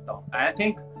बन सकता हूँ। I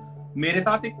think मेरे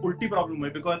साथ एक उल्टी प्रॉब्लम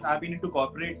है, because I've been into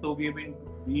corporate, so we have been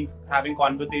having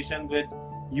conversation with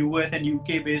US and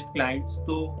UK based clients.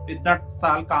 तो इतना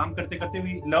साल काम करते करते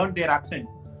we learned their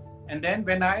accent, and then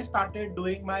when I started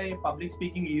doing my public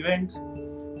speaking events,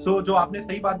 so जो आपने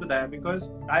सही बात बताया, because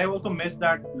I also missed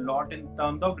that lot in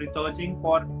terms of researching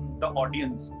for the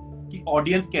audience कि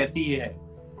audience कैसी है।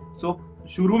 So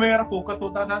शुरू में मेरा फोकस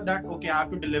होता था that okay I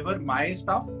have to deliver my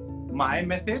stuff, my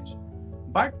message,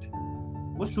 but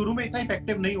वो शुरू में इतना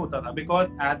इफेक्टिव नहीं होता था, because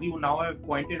as you now have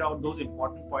pointed out those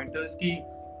important pointers कि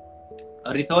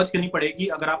रिसर्च करनी पड़ेगी।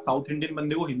 अगर आप साउथ इंडियन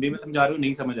बंदे को हिंदी में समझा रहे हो,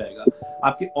 नहीं समझ आएगा।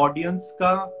 आपके ऑडियंस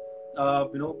का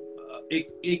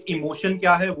एक इमोशन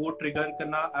क्या है वो ट्रिगर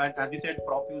करना, as you said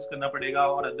prop use करना पड़ेगा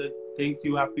और other things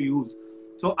you have to use.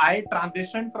 So I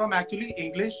transition from actually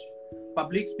English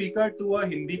public speaker to a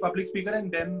Hindi public speaker,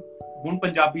 and then ਹੁਣ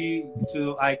Punjabi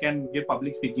I can give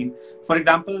public speaking. For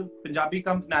example, Punjabi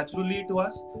comes naturally to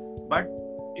us, but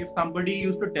if somebody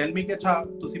used to tell me कि अच्छा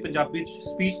तुसी Punjabi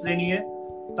speech देनी है,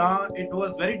 ਤਾਂ it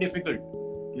was very difficult,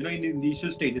 you know, in the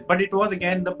initial stages. But it was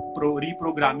again the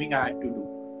reprogramming I had to do.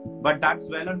 But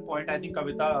that's well on point. I think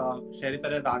Kavita, Sherry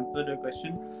sir has answered your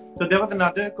question. So there was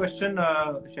another question,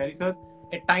 Sherry sir.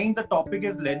 At times the topic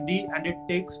is lengthy and it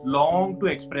takes long to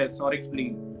express or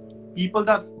explain.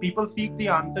 People seek the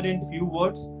answer in few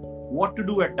words. What to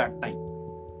do at that time?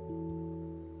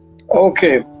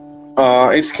 Okay,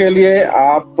 इसके लिए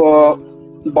आप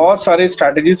बहुत सारे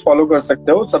strategies follow कर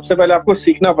सकते हो। सबसे पहले आपको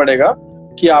सीखना पड़ेगा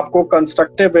कि आपको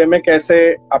कंस्ट्रक्टिव वे में कैसे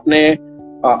अपने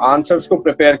आंसर्स को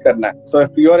प्रिपेयर करना है। So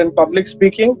if you are in public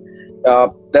speaking,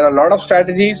 there are lot of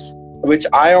strategies which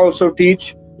I also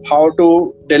teach, how to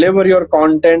deliver your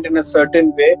content in a certain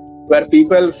way where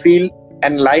people feel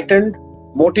enlightened,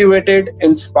 motivated,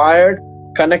 inspired,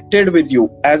 connected with you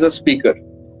as a speaker.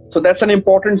 So that's an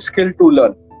important skill to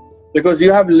learn, because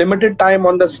you have limited time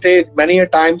on the stage many a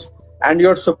times, and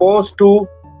you're supposed to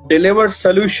deliver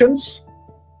solutions,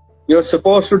 you're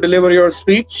supposed to deliver your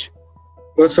speech,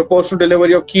 you're supposed to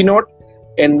deliver your keynote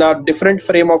in the different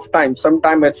frame of time.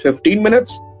 Sometimes it's 15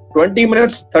 minutes, 20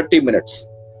 minutes, 30 minutes.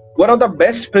 One of the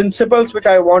best principles which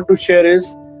I want to share is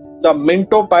the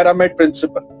Minto Pyramid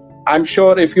Principle. I'm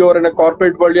sure if you are in a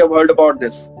corporate world, you have heard about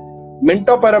this.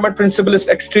 Minto Pyramid Principle is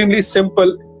extremely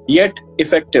simple yet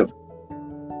effective.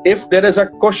 If there is a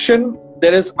question,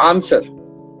 there is answer.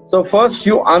 So first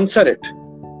you answer it.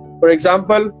 For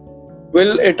example,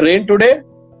 will it rain today?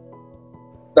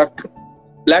 The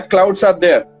black clouds are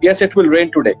there. Yes, it will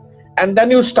rain today. And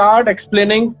then you start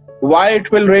explaining why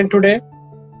it will rain today,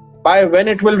 by when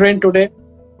it will rain today,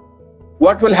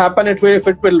 what will happen if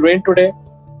it will rain today,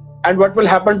 and what will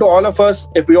happen to all of us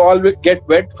if we all get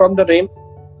wet from the rain.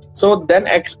 So then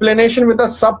explanation with the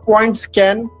sub points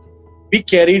can be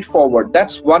carried forward.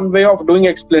 That's one way of doing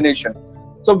explanation.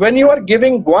 So when you are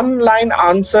giving one line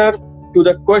answer to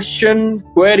the question,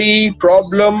 query,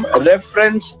 problem,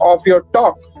 reference of your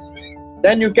talk,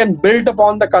 then you can build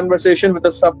upon the conversation with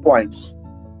the sub points.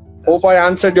 Hope I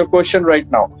answered your question right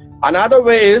now. Another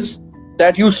way is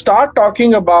that you start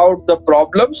talking about the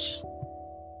problems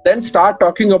Then start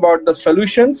talking about the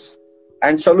solutions,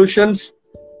 and solutions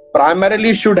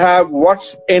primarily should have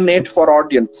what's in it for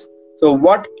audience. So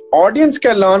what audience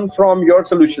can learn from your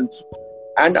solutions,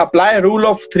 and apply rule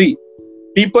of three.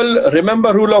 People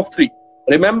remember rule of three.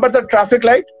 Remember the traffic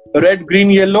light, red, green,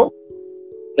 yellow.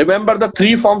 Remember the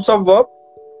three forms of verb.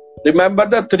 Remember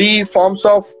the three forms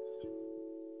of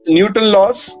Newton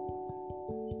laws.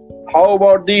 How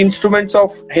about the instruments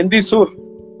of Hindi Sur?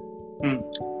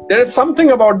 There is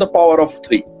something about the power of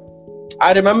three.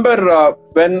 I remember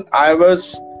when I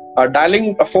was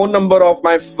dialing a phone number of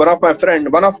one of my friend,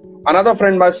 another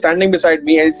friend was standing beside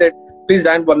me and he said, "Please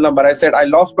dial one number." I said, "I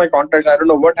lost my contacts. I don't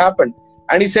know what happened."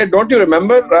 And he said, "Don't you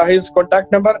remember his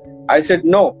contact number?" I said,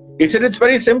 "No." He said, "It's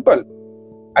very simple."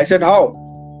 I said, "How?"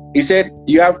 He said,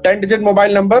 "You have 10-digit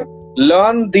mobile number.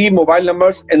 Learn the mobile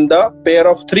numbers in the pair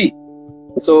of three.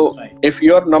 So if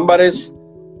your number is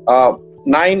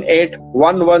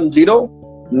 98110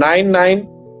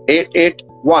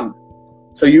 99881,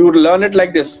 so you learn it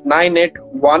like this: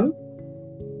 981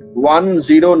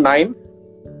 109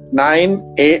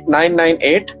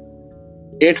 998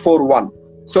 841.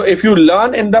 So if you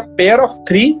learn in the pair of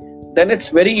three, then it's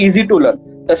very easy to learn.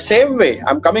 The same way,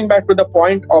 I'm coming back to the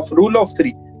point of rule of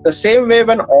three. The same way,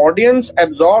 when audience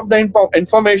absorb the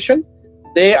information,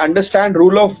 they understand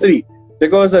rule of three,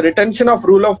 because the retention of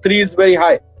rule of three is very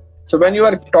high. So when you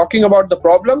are talking about the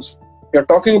problems, you're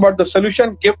talking about the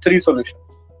solution, give three solutions.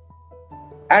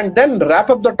 And then wrap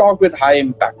up the talk with high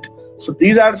impact. So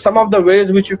these are some of the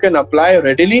ways which you can apply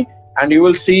readily, and you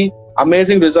will see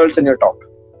amazing results in your talk.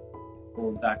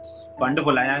 Oh, that's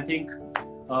wonderful. And I think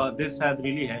this has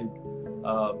really helped.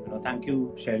 Thank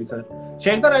you, Sherry sir.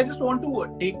 Sherry sir, I just want to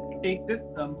take this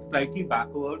slightly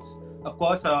backwards. Of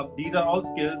course, these are all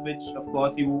skills which, of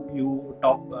course,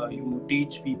 you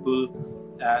teach people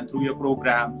and through your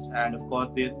programs. And of course,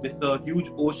 this is a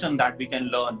huge ocean that we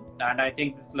can learn. And I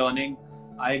think this learning,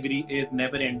 I agree, is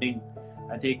never ending.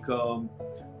 I think so.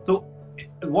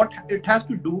 What it has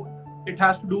to do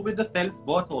with the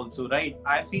self-worth also, right?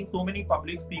 I've seen so many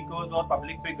public speakers or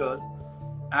public figures,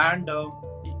 and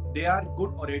they are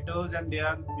good orators, and they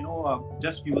are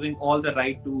just using all the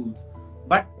right tools,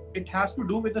 but it has to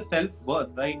do with the self-worth,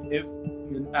 right?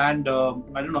 I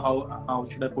don't know how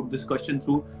should I put this question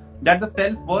through, that the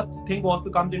self-worth thing also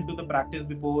comes into the practice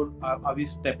before are we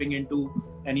stepping into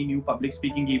any new public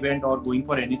speaking event or going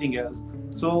for anything else.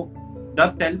 So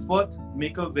does self-worth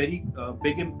make a very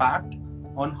big impact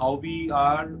on how we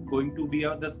are going to be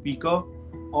the speaker,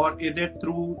 or is it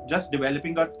through just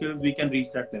developing our skills we can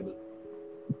reach that level?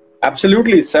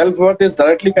 Absolutely. Self-worth is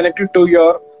directly connected to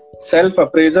your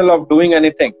self-appraisal of doing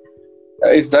anything.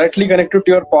 It's directly connected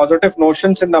to your positive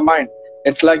notions in the mind.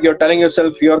 It's like you're telling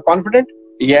yourself, you're confident?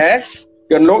 Yes.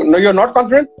 No, you're not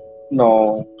confident?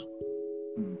 No.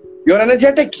 You're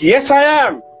energetic? Yes, I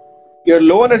am. You're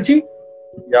low energy?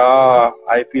 Yeah,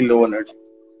 I feel low energy.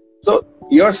 So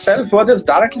your self-worth is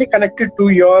directly connected to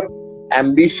your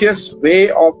ambitious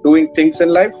way of doing things in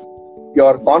life,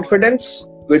 your confidence,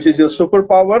 which is your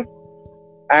superpower,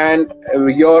 and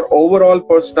your overall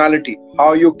personality,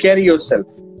 how you carry yourself.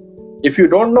 If you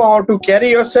don't know how to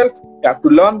carry yourself, you have to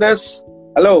learn this.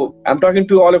 Hello, I'm talking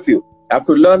to all of you. You have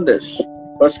to learn this.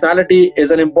 Personality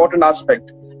is an important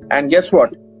aspect. And guess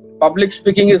what? Public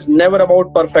speaking is never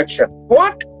about perfection.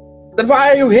 What? Then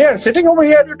why are you here? Sitting over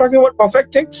here, you're talking about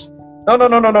perfect things? No.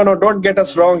 Don't get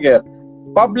us wrong here.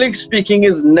 Public speaking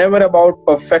is never about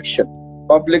perfection.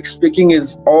 Public speaking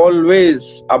is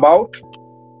always about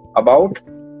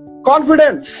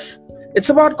confidence. It's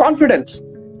about confidence.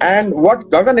 And what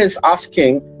Gagan is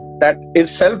asking, that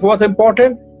is self-worth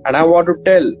important? And I want to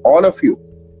tell all of you,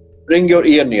 bring your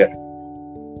ear near.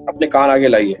 अपने कान आगे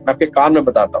लाइए, मैं आपके कान में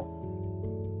बताता हूँ.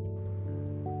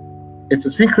 It's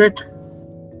a secret.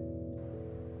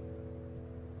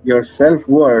 Your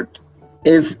self-worth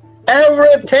is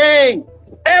everything.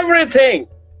 Everything.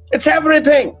 It's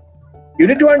everything. You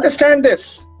need to understand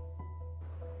this.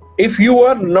 If you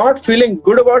are not feeling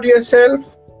good about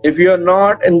yourself, if you are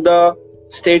not in the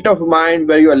state of mind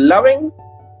where you are loving,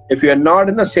 if you are not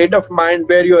in the state of mind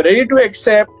where you are ready to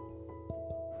accept,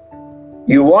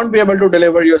 you won't be able to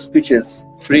deliver your speeches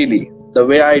freely the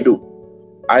way I do.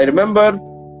 I remember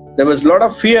there was a lot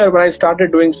of fear when I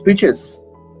started doing speeches.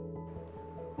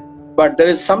 But there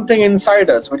is something inside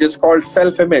us which is called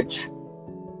self-image.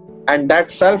 And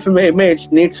that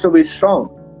self-image needs to be strong.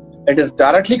 It is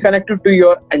directly connected to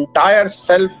your entire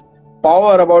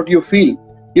self-power about you feel.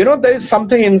 You know, there is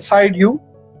something inside you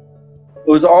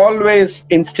who's always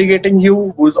instigating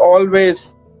you, who's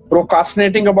always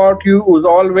procrastinating about you, who's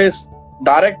always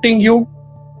directing you.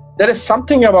 there is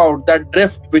something about that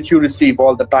drift which you receive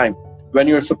all the time when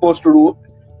you're supposed to do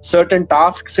certain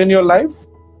tasks in your life.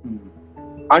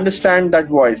 Understand that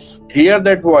voice, hear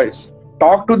that voice,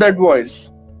 talk to that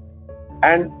voice,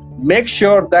 and make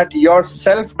sure that your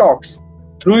self-talks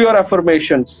through your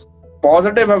affirmations,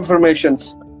 positive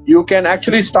affirmations, you can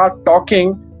actually start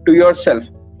talking to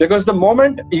yourself. Because the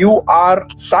moment you are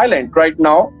silent right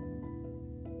now,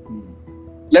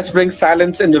 let's bring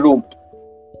silence in the room.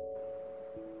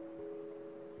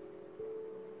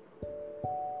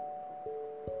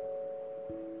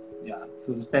 Yeah,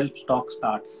 so the self-talk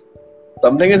starts.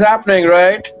 Something is happening,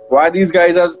 right? Why these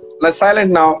guys are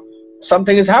silent now?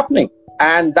 Something is happening.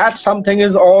 And that something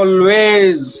is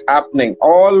always happening.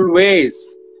 Always.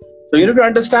 So you need to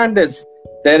understand this.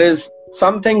 There is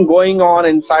something going on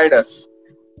inside us.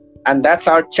 And that's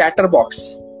our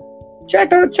chatterbox.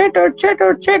 Chatter, chatter,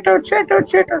 chatter, chatter, chatter,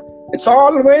 chatter. It's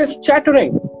always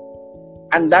chattering.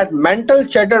 And that mental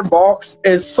chatterbox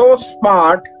is so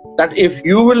smart that if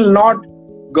you will not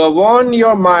govern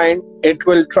your mind, it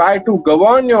will try to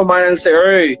govern your mind and say,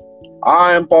 hey,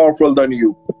 I am powerful than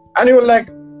you. And you will like,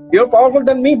 you're powerful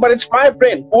than me, but it's my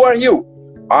brain. Who are you?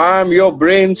 I am your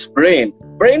brain's brain.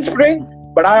 Brain's brain?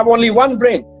 But I have only one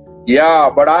brain. Yeah,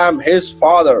 but I am his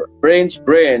father. Brain's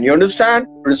brain. You understand?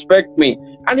 Respect me.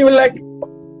 And you will like,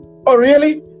 oh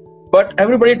really? But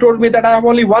everybody told me that I have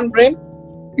only one brain.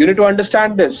 You need to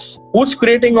understand this. Who's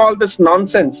creating all this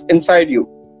nonsense inside you?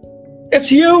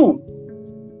 It's you.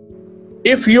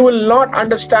 If you will not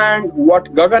understand what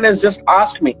Gagan has just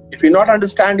asked me, if you not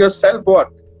understand your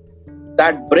self-worth,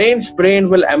 that brain's brain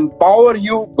will empower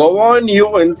you, govern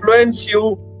you, influence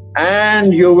you,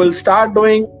 and you will start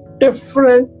doing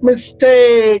different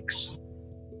mistakes.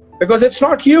 Because it's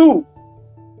not you.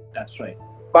 That's right.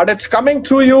 But it's coming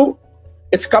through you.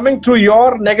 It's coming through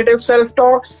your negative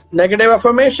self-talks, negative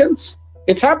affirmations.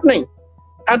 It's happening.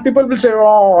 And people will say,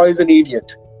 oh, he's an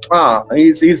idiot.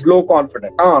 He's low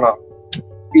confident. No.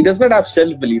 He does not have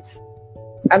self-belief.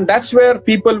 And that's where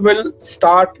people will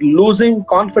start losing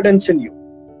confidence in you.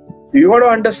 You got to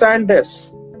understand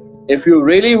this. If you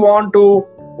really want to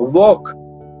work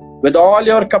with all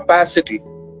your capacity,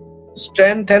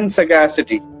 strength and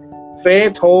sagacity,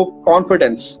 faith, hope,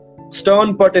 confidence,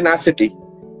 stern pertinacity,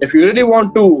 if you really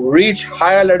want to reach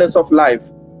higher ladders of life,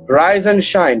 rise and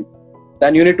shine,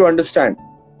 then you need to understand.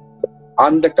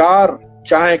 अंधकार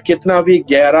चाहे कितना भी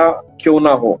गहरा क्यों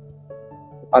ना हो,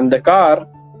 अंधकार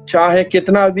चाहे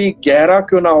कितना भी गहरा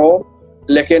क्यों ना हो,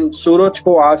 लेकिन सूरज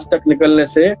को आज तक निकलने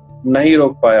से नहीं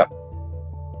रोक पाया.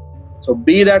 So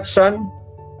be that sun,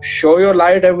 show your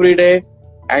light every day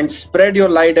and spread your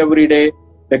light every day,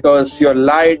 because your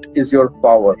light is your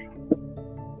power.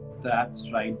 That's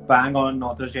right. Bang on,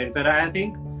 author Sherry sir. I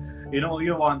think,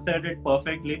 you've answered it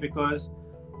perfectly, because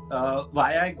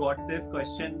why I got this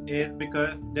question is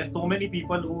because there's so many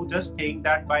people who just think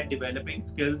that by developing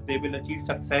skills they will achieve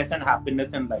success and happiness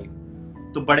in life.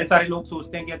 तो बड़े सारे लोग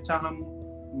सोचते हैं कि अच्छा हम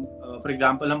for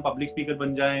example हम पब्लिक स्पीकर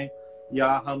बन जाएं, या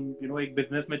हम एक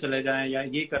बिजनेस में चले जाएं, या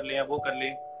ये कर लें या वो कर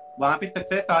लें, वहां पे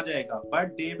सक्सेस आ जाएगा,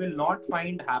 but they will not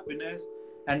find happiness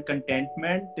and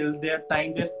contentment till their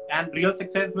time this, and real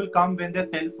success will come when their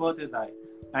self-worth is high.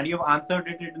 And you've answered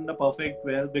it in the perfect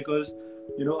way, because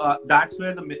that's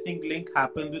where the missing link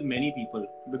happens with many people,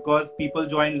 because people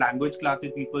join language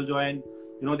classes, people join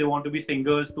they want to be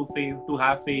singers to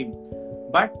have fame,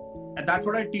 but that's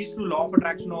what I teach through law of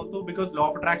attraction also, because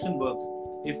law of attraction works.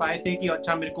 If I say कि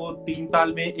अच्छा मेरे को 3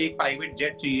 साल में एक private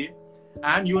jet चाहिए,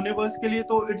 and universe के लिए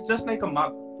तो it's just like a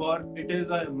mug, for it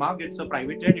is a mug, it's a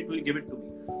private jet, it will give it to me.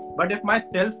 But if my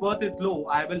self-worth is low,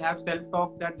 I will have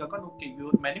self-talk that, Gagan, okay,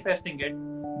 you're manifesting it,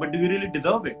 but do you really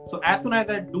deserve it? So as soon as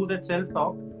I do that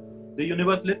self-talk, the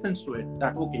universe listens to it,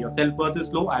 that, okay, your self-worth is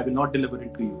low, I will not deliver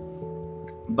it to you.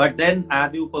 But then,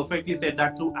 as you perfectly said,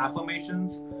 that through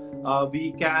affirmations,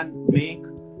 we can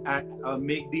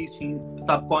make these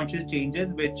subconscious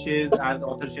changes, which is, as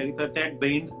author Sherry sir said,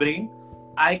 brain's brain.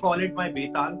 I call it my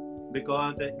Betal,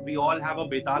 because we all have a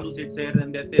Betal who sits there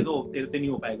and they say, oh, tere se nahi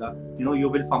ho payega. You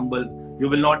will fumble, you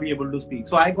will not be able to speak.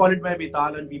 So I call it my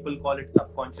Betal, and people call it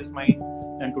subconscious mind.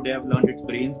 And today I've learned it's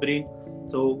brain's brain.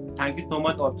 So thank you so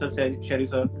much, author Sherry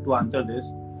sir, to answer this.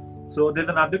 So there's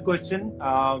another question.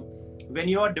 When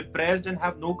you are depressed and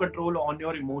have no control on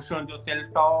your emotions, your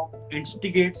self-talk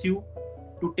instigates you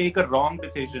to take a wrong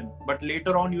decision, but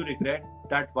later on you regret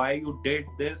that why you did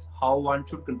this, how one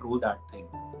should control that thing.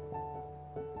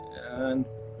 And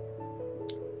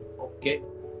okay,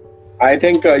 I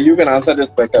think you can answer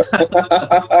this better.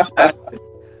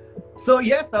 So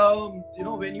yes,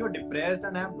 when you're depressed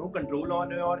and have no control on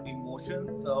your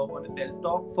emotions, on a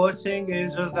self-talk, first thing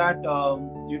is just that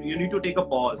you need to take a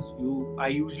pause. I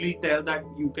usually tell that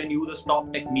you can use a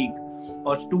stop technique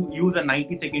or to use a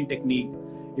 90-second technique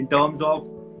in terms of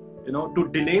to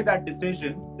delay that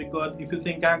decision, because if you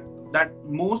think that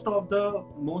most of the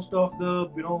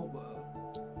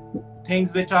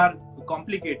things which are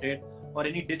complicated or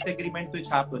any disagreements which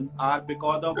happen are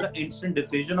because of the instant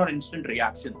decision or instant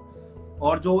reaction.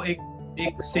 और जो एक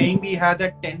saying we have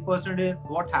that 10% is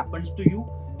what happens to you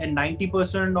and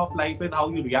 90% of life is how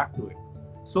you react to it.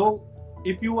 So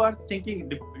if you are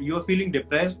thinking, you are feeling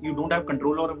depressed, you don't have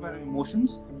control over your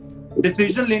emotions,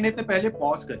 decision लेने से पहले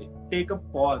pause करें. Take a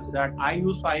pause. That I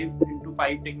use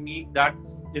 5x5 technique. That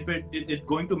if it's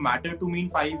going to matter to me in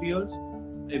 5 years,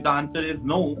 if the answer is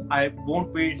no, I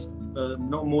won't waste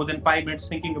no more than 5 minutes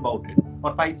thinking about it,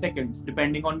 or 5 seconds,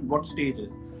 depending on what stage it is.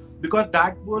 Because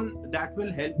that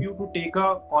will help you to take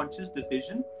a conscious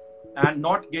decision and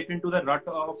not get into the rut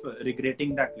of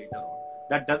regretting that later on.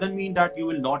 That doesn't mean that you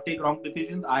will not take wrong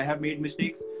decisions. I have made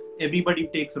mistakes. Everybody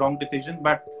takes wrong decisions,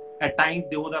 but at times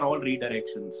those are all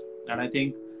redirections. And I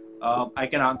think I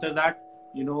can answer that.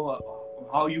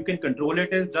 How you can control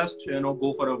it is just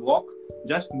go for a walk,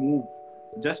 just move,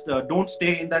 just don't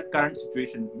stay in that current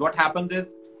situation. What happens is,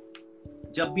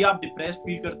 जब भी आप depressed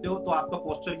feel करते हो तो आपका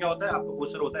posture क्या होता है? आपका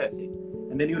पोस्चर होता है ऐसे,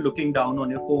 and then you looking down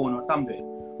on your phone और समवेयर.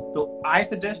 तो I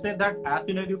suggest that as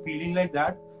soon as you feeling like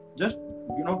that, just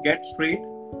get straight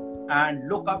and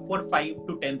look up for 5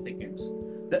 to 10 seconds.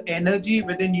 The energy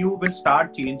within you will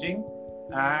start changing,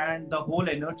 and the whole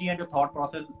energy and your thought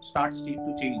process starts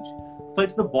to change. So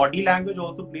it's the body language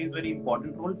also plays very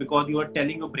important role, because you are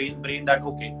telling your brain that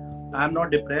okay, I am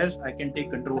not depressed, I can take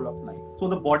control of life.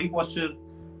 So the body posture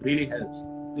really helps.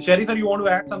 Sherry sir, you want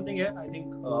to add something here? I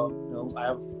think I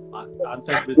have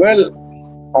answered this. Well,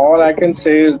 all I can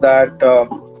say is that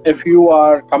if you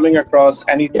are coming across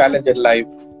any challenge in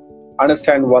life,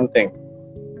 understand one thing.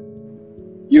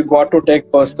 You got to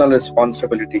take personal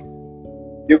responsibility.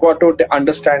 You got to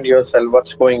understand yourself,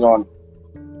 what's going on.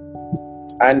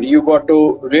 And you got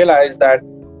to realize that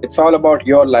it's all about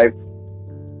your life,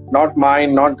 not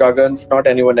mine, not Gagan's, not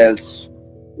anyone else.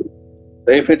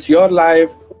 So if it's your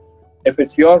life, if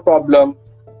it's your problem,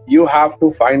 you have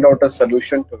to find out a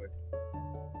solution to it.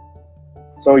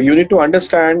 So you need to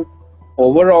understand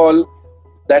overall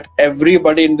that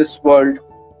everybody in this world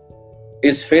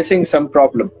is facing some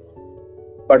problem.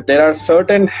 But there are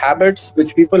certain habits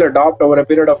which people adopt over a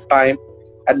period of time,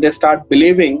 and they start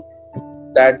believing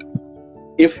that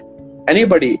if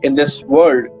anybody in this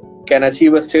world can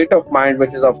achieve a state of mind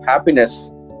which is of happiness,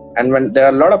 and when there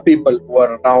are a lot of people who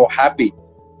are now happy,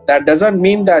 that doesn't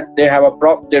mean that they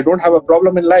don't have a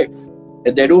problem in life.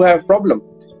 They do have a problem,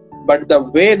 but the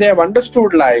way they have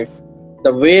understood life,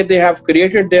 the way they have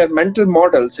created their mental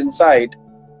models inside,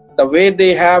 the way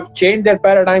they have changed their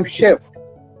paradigm shift,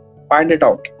 find it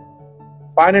out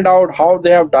how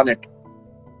they have done it.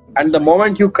 And the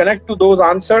moment you connect to those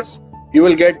answers, you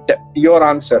will get your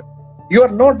answer. You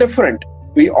are no different.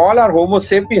 We all are Homo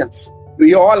sapiens.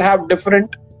 We all have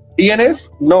different DNAs?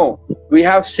 No, we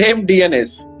have same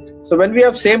DNAs. So when we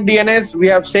have same DNAs, we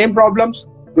have same problems,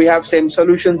 we have same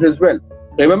solutions as well.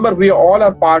 Remember, we all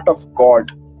are part of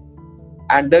God.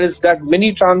 And there is that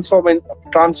mini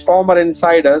transformer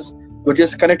inside us, which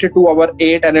is connected to our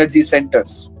 8 energy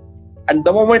centers. And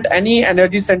the moment any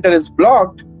energy center is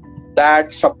blocked,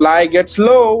 that supply gets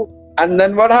low. And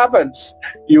then what happens?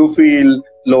 You feel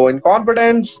low in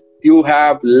confidence, you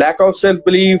have lack of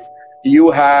self-belief,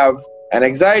 you have an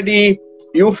anxiety,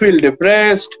 you feel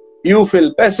depressed, you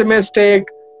feel pessimistic,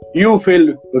 you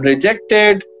feel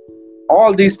rejected.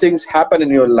 All these things happen in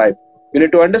your life. You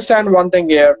need to understand one thing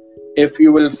here. If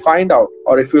you will find out,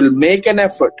 or if you will make an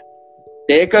effort,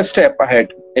 take a step ahead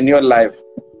in your life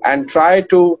and try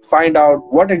to find out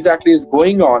what exactly is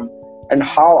going on and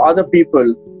how other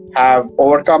people have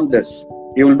overcome this,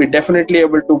 you will be definitely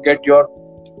able to get your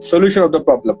solution of the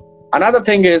problem. Another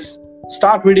thing is,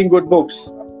 start reading good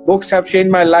books. Books have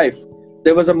changed my life.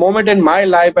 There was a moment in my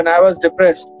life when I was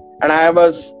depressed, and I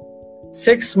was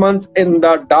 6 months in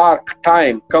the dark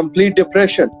time, complete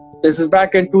depression. This is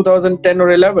back in 2010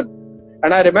 or 11.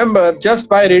 And I remember, just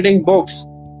by reading books,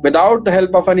 without the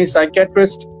help of any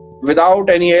psychiatrist, without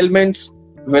any ailments,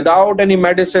 without any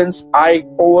medicines, I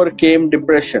overcame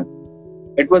depression.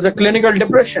 It was a clinical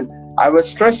depression. I was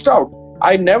stressed out.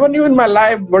 I never knew in my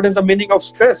life what is the meaning of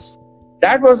stress.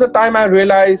 That was the time I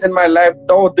realized in my life,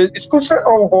 इसको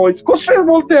stress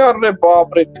बोलते हैं, अरे बाप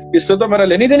रे, इससे तो मेरा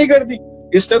लेनी देनी कर दी,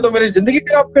 इससे तो मेरी जिंदगी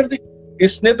खराब कर दी,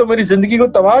 इसने तो मेरी जिंदगी को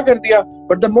तबाह कर दिया.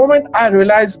 But the moment I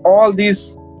realized all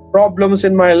these problems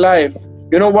in my life,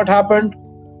 you know what happened?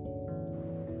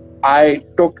 I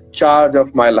took charge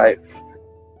of my life.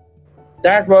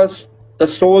 That was the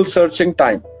soul searching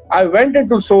time. I went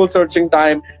into soul searching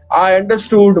time. I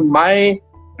understood my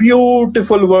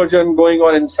beautiful version going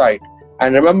on inside.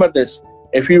 And remember this,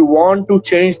 if you want to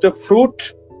change the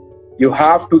fruit, you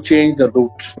have to change the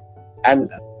root. And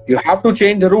you have to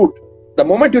change the root. The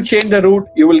moment you change the root,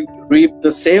 you will reap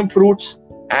the same fruits,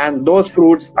 and those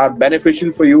fruits are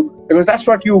beneficial for you because that's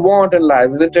what you want in life,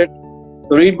 isn't it?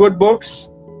 So read good books,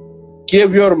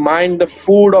 give your mind the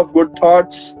food of good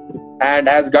thoughts, and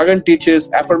as Gagan teaches,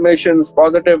 affirmations,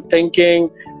 positive thinking,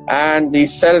 and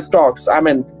these self-talks. I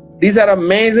mean, these are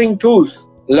amazing tools.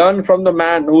 Learn from the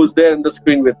man who's there in the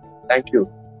screen with me. Thank you.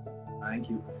 Thank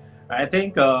you. I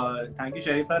think, thank you,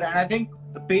 Sherry sir. And I think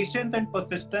the patience and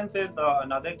persistence is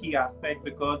another key aspect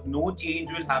because no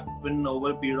change will happen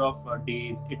over a period of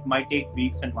days. It might take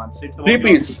weeks and months. It's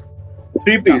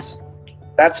Three P's.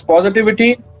 That's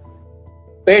positivity,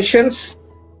 patience,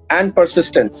 and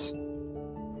persistence.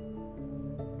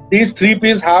 These 3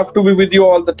 P's have to be with you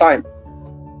all the time.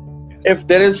 If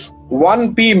there is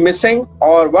one P missing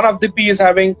or one of the P is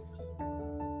having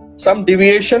some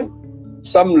deviation,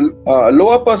 some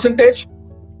lower percentage,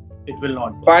 it will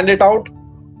not work. Find it out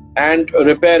and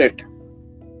repair it.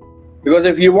 Because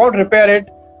if you won't repair it,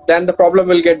 then the problem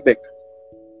will get big.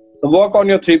 So work on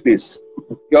your 3 P's.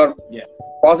 Your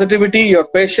positivity, your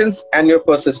patience, and your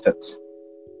persistence.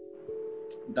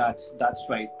 That's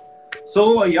right.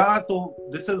 So so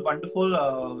this is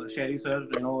wonderful, Sherry sir.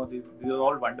 You know, these are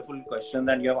all wonderful questions,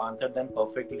 and you have answered them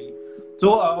perfectly.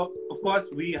 So of course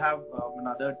we have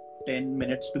another 10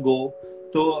 minutes to go.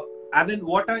 So and then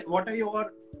what are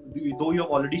your, though you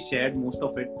have already shared most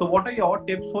of it, so what are your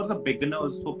tips for the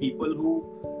beginners, for people who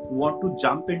want to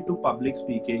jump into public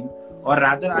speaking? Or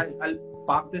rather, I'll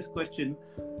park this question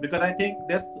because I think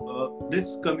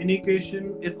this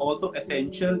communication is also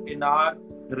essential in our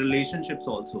relationships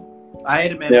also. I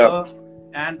remember,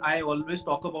 and I always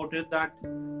talk about it, that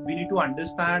we need to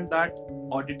understand that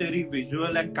auditory,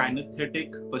 visual, and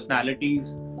kinesthetic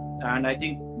personalities, and I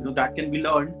think that can be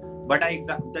learned. But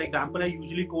the example I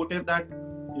usually quote is that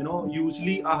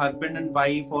usually a husband and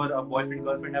wife or a boyfriend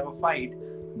girlfriend have a fight,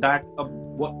 that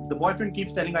the boyfriend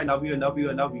keeps telling I love you, I love you,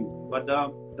 I love you, but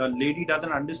the lady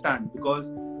doesn't understand because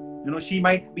she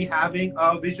might be having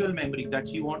a visual memory that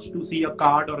she wants to see a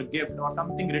card or a gift or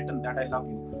something written that I love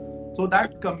you. So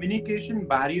that communication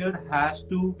barrier has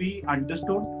to be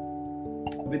understood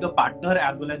with a partner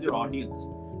as well as your audience,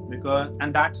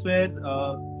 and that's where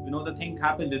the thing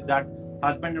happens is that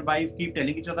husband and wife keep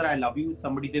telling each other I love you.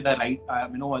 Somebody says they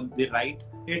write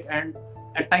it, and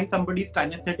at times somebody is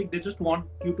kinesthetic, they just want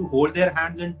you to hold their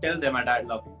hands and tell them I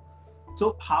love you.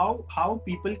 So how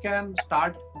people can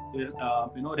start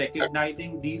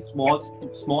recognizing these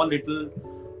small little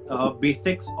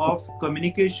basics of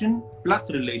communication plus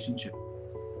relationship?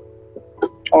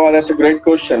 Oh, that's a great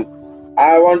question.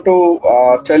 I want to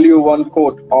tell you one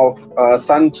quote of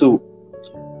Sun Tzu.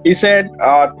 He said,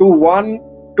 to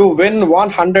win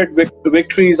 100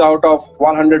 victories out of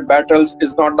 100 battles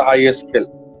is not the highest skill.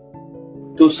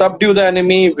 To subdue the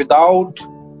enemy without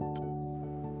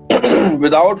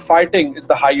fighting is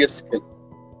the highest skill.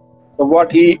 So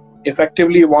what he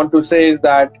effectively want to say is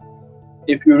that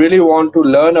if you really want to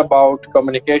learn about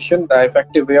communication, the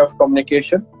effective way of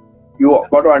communication, you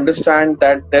got to understand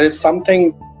that there is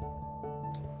something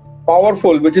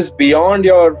powerful which is beyond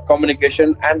your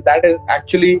communication, and that is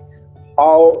actually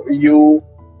how you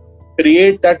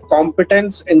create that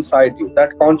competence inside you,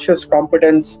 that conscious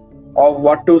competence of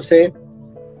what to say,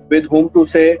 with whom to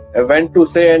say, when to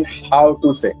say, and how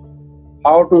to say.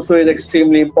 How to say is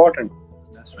extremely important.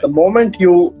 That's right. The moment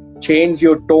you change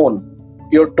your tone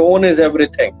is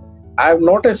everything. I've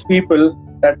noticed people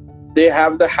that they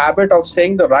have the habit of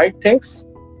saying the right things,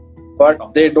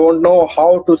 but they don't know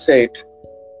how to say it.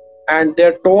 And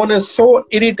their tone is so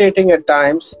irritating at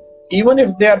times. Even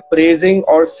if they are praising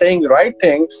or saying right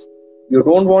things, you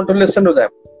don't want to listen to them.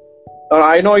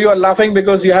 I know you are laughing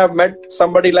because you have met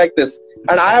somebody like this.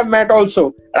 And I have met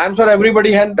also. I'm sure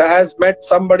everybody has met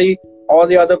somebody or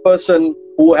the other person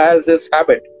who has this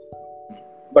habit.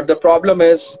 But the problem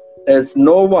is, there's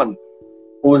no one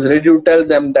who is ready to tell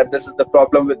them that this is the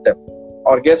problem with them.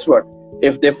 Or guess what?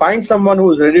 If they find someone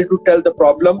who is ready to tell the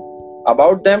problem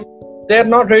about them, they are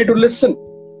not ready to listen.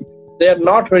 They are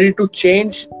not ready to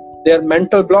change their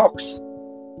mental blocks.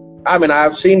 I mean, I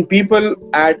have seen people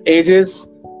at ages,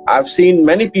 I've seen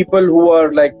many people who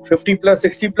are like 50 plus,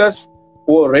 60 plus,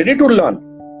 who are ready to learn.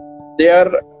 They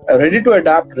are ready to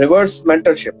adapt reverse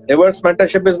mentorship. Reverse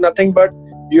mentorship is nothing but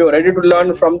you're ready to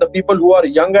learn from the people who are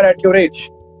younger at your age.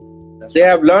 They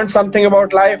have learned something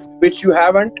about life which you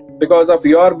haven't because of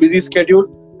your busy schedule,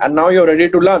 and now you're ready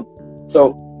to learn.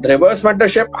 So the reverse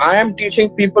mentorship, I am teaching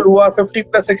people who are 50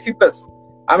 plus, 60 plus.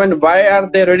 I mean, why are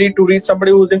they ready to reach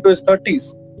somebody who's into his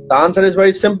 30s? The answer is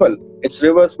very simple. It's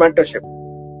reverse mentorship.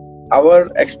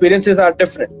 Our experiences are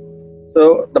different.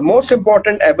 So the most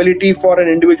important ability for an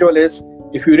individual is,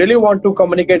 if you really want to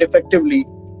communicate effectively,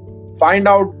 find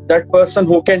out that person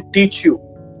who can teach you.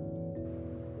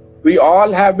 We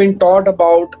all have been taught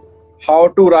about how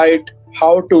to write,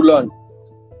 how to learn,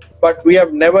 but we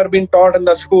have never been taught in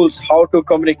the schools how to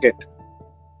communicate.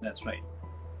 That's right.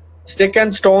 Stick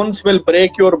and stones will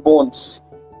break your bones,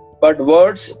 but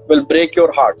words will break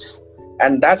your hearts.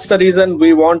 And that's the reason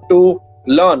we want to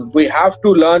learn. We have to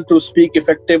learn to speak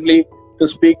effectively,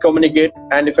 to communicate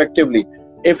and effectively.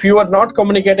 If you are not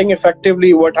communicating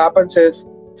effectively, what happens is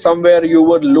somewhere you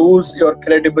would lose your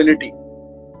credibility.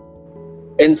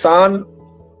 इंसान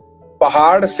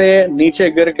पहाड़ से नीचे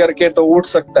गिर करके तो उठ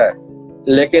सकता है,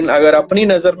 लेकिन अगर अपनी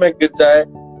नजर में गिर जाए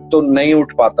तो नहीं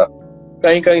उठ पाता,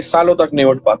 कहीं कहीं सालों तक नहीं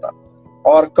उठ पाता.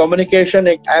 और कम्युनिकेशन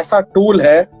एक ऐसा टूल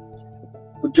है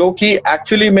जो कि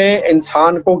एक्चुअली में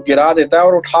इंसान को गिरा देता है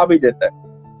और उठा भी देता है.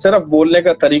 सिर्फ बोलने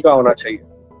का तरीका होना चाहिए,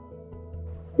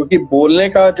 क्योंकि बोलने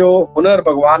का जो हुनर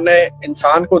भगवान ने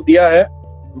इंसान को दिया है,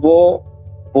 वो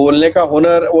बोलने का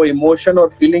हुनर, वो इमोशन और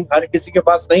फीलिंग हर किसी के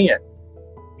पास नहीं है.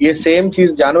 ये सेम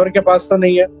चीज जानवर के पास तो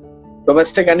नहीं है,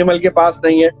 डोमेस्टिक एनिमल के पास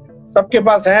नहीं है, सबके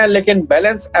पास है, लेकिन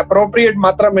बैलेंस अप्रोप्रिएट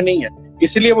मात्रा में नहीं है,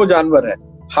 इसलिए वो जानवर है.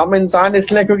 हम इंसान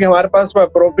इसलिए क्योंकि हमारे पास वो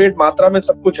अप्रोप्रिएट मात्रा में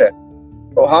सब कुछ है.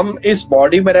 तो हम इस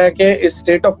बॉडी में रह के, इस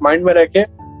स्टेट ऑफ माइंड में रह के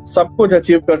सब कुछ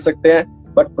अचीव कर सकते हैं,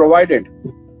 but provided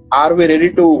are we ready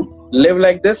to live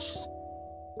like this?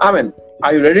 I mean,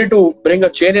 are you ready to bring a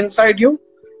chain inside you?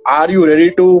 Are you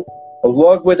ready to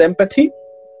work with empathy?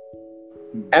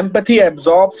 Empathy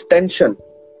absorbs tension.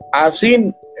 I have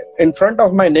seen in front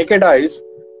of my naked eyes,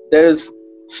 there is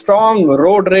strong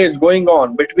road rage going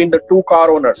on between the two car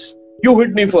owners. You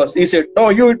hit me first. He said, no,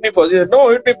 you hit me first. He said, no,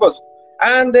 hit me first.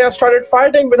 And they have started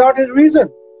fighting without any reason.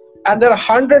 And there are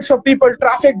hundreds of people,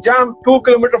 traffic jam, 2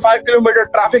 kilometer, 5 kilometer,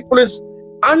 traffic police,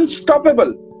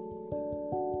 unstoppable.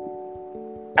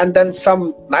 And then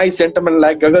some nice gentleman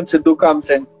like Gagan Sidhu comes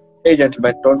in, hey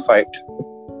gentlemen, don't fight.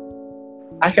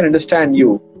 I can understand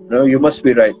you. No, you must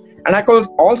be right. And I can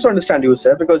also understand you,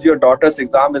 sir, because your daughter's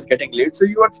exam is getting late, so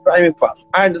you are driving fast.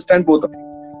 I understand both of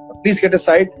you. Please get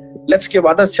aside. Let's give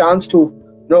others chance to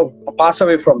pass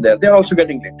away from there. They're also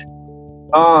getting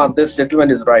late. This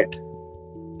gentleman is right.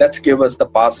 Let's give us the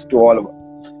pass to all of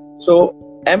us. So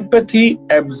empathy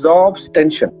absorbs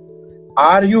tension.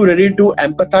 Are you ready to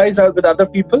empathize with other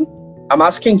people? I'm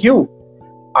asking you.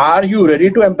 Are you ready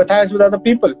to empathize with other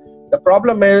people? The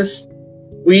problem is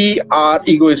we are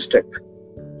egoistic.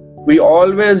 We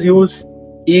always use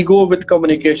ego with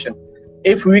communication.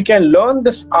 If we can learn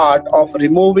this art of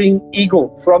removing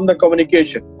ego from the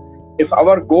communication, if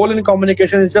our goal in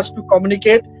communication is just to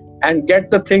communicate and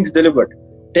get the things delivered,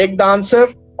 take the answer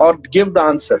or give the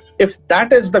answer. If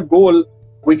that is the goal,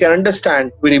 we can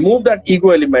understand, we remove that ego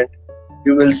element,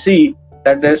 you will see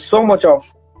that there is so much of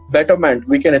betterment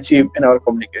we can achieve in our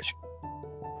communication.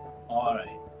 All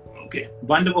right. Okay.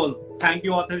 Wonderful. Thank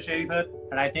you, Author Sherry sir.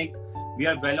 And I think we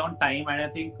are well on time, and I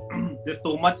think there's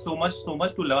so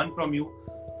much to learn from you.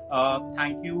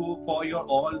 Thank you for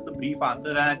all the brief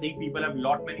answers, and I think people have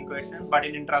many questions, but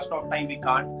in interest of time we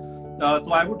can't.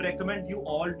 So I would recommend you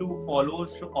all to follow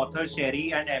Author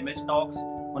Sherry and MS Talks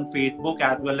on Facebook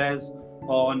as well as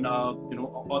on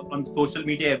on social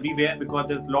media everywhere, because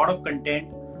there's a lot of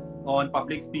content on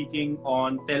public speaking,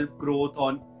 on self growth,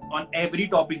 on every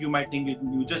topic you might think.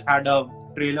 You just had a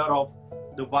trailer of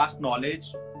the vast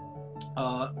knowledge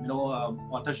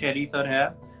Author Sherry sir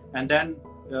here, and then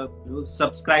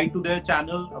subscribe to their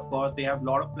channel. Of course, they have a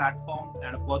lot of platforms,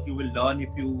 and of course you will learn if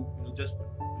you just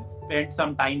spend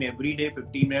some time every day,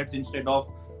 15 minutes, instead of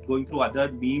going through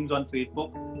other memes on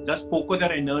Facebook. Just focus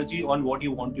your energy on what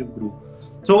you want to grow.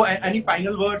 So any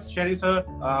final words, Sherry sir?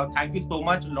 Thank you so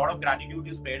much. A lot of gratitude.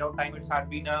 You spared out time. It has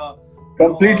been a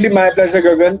completely my pleasure,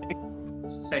 Gagan.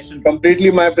 Session.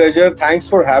 Completely my pleasure. Thanks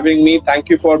for having me. Thank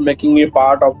you for making me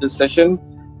part of this session.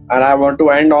 And I want to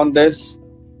end on this.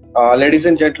 Ladies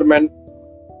and gentlemen,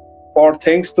 for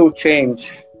things to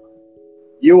change,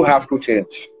 you have to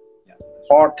change. Yeah.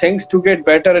 For things to get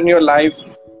better in your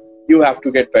life, you have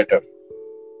to get better.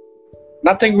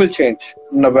 Nothing will change.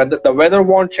 The weather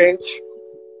won't change.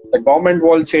 The government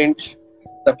won't change.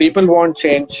 The people won't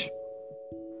change.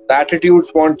 The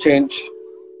attitudes won't change.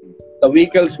 The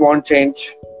vehicles won't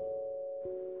change.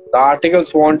 The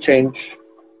articles won't change.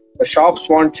 The shops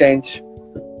won't change.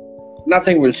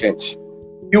 Nothing will change.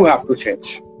 You have to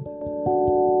change.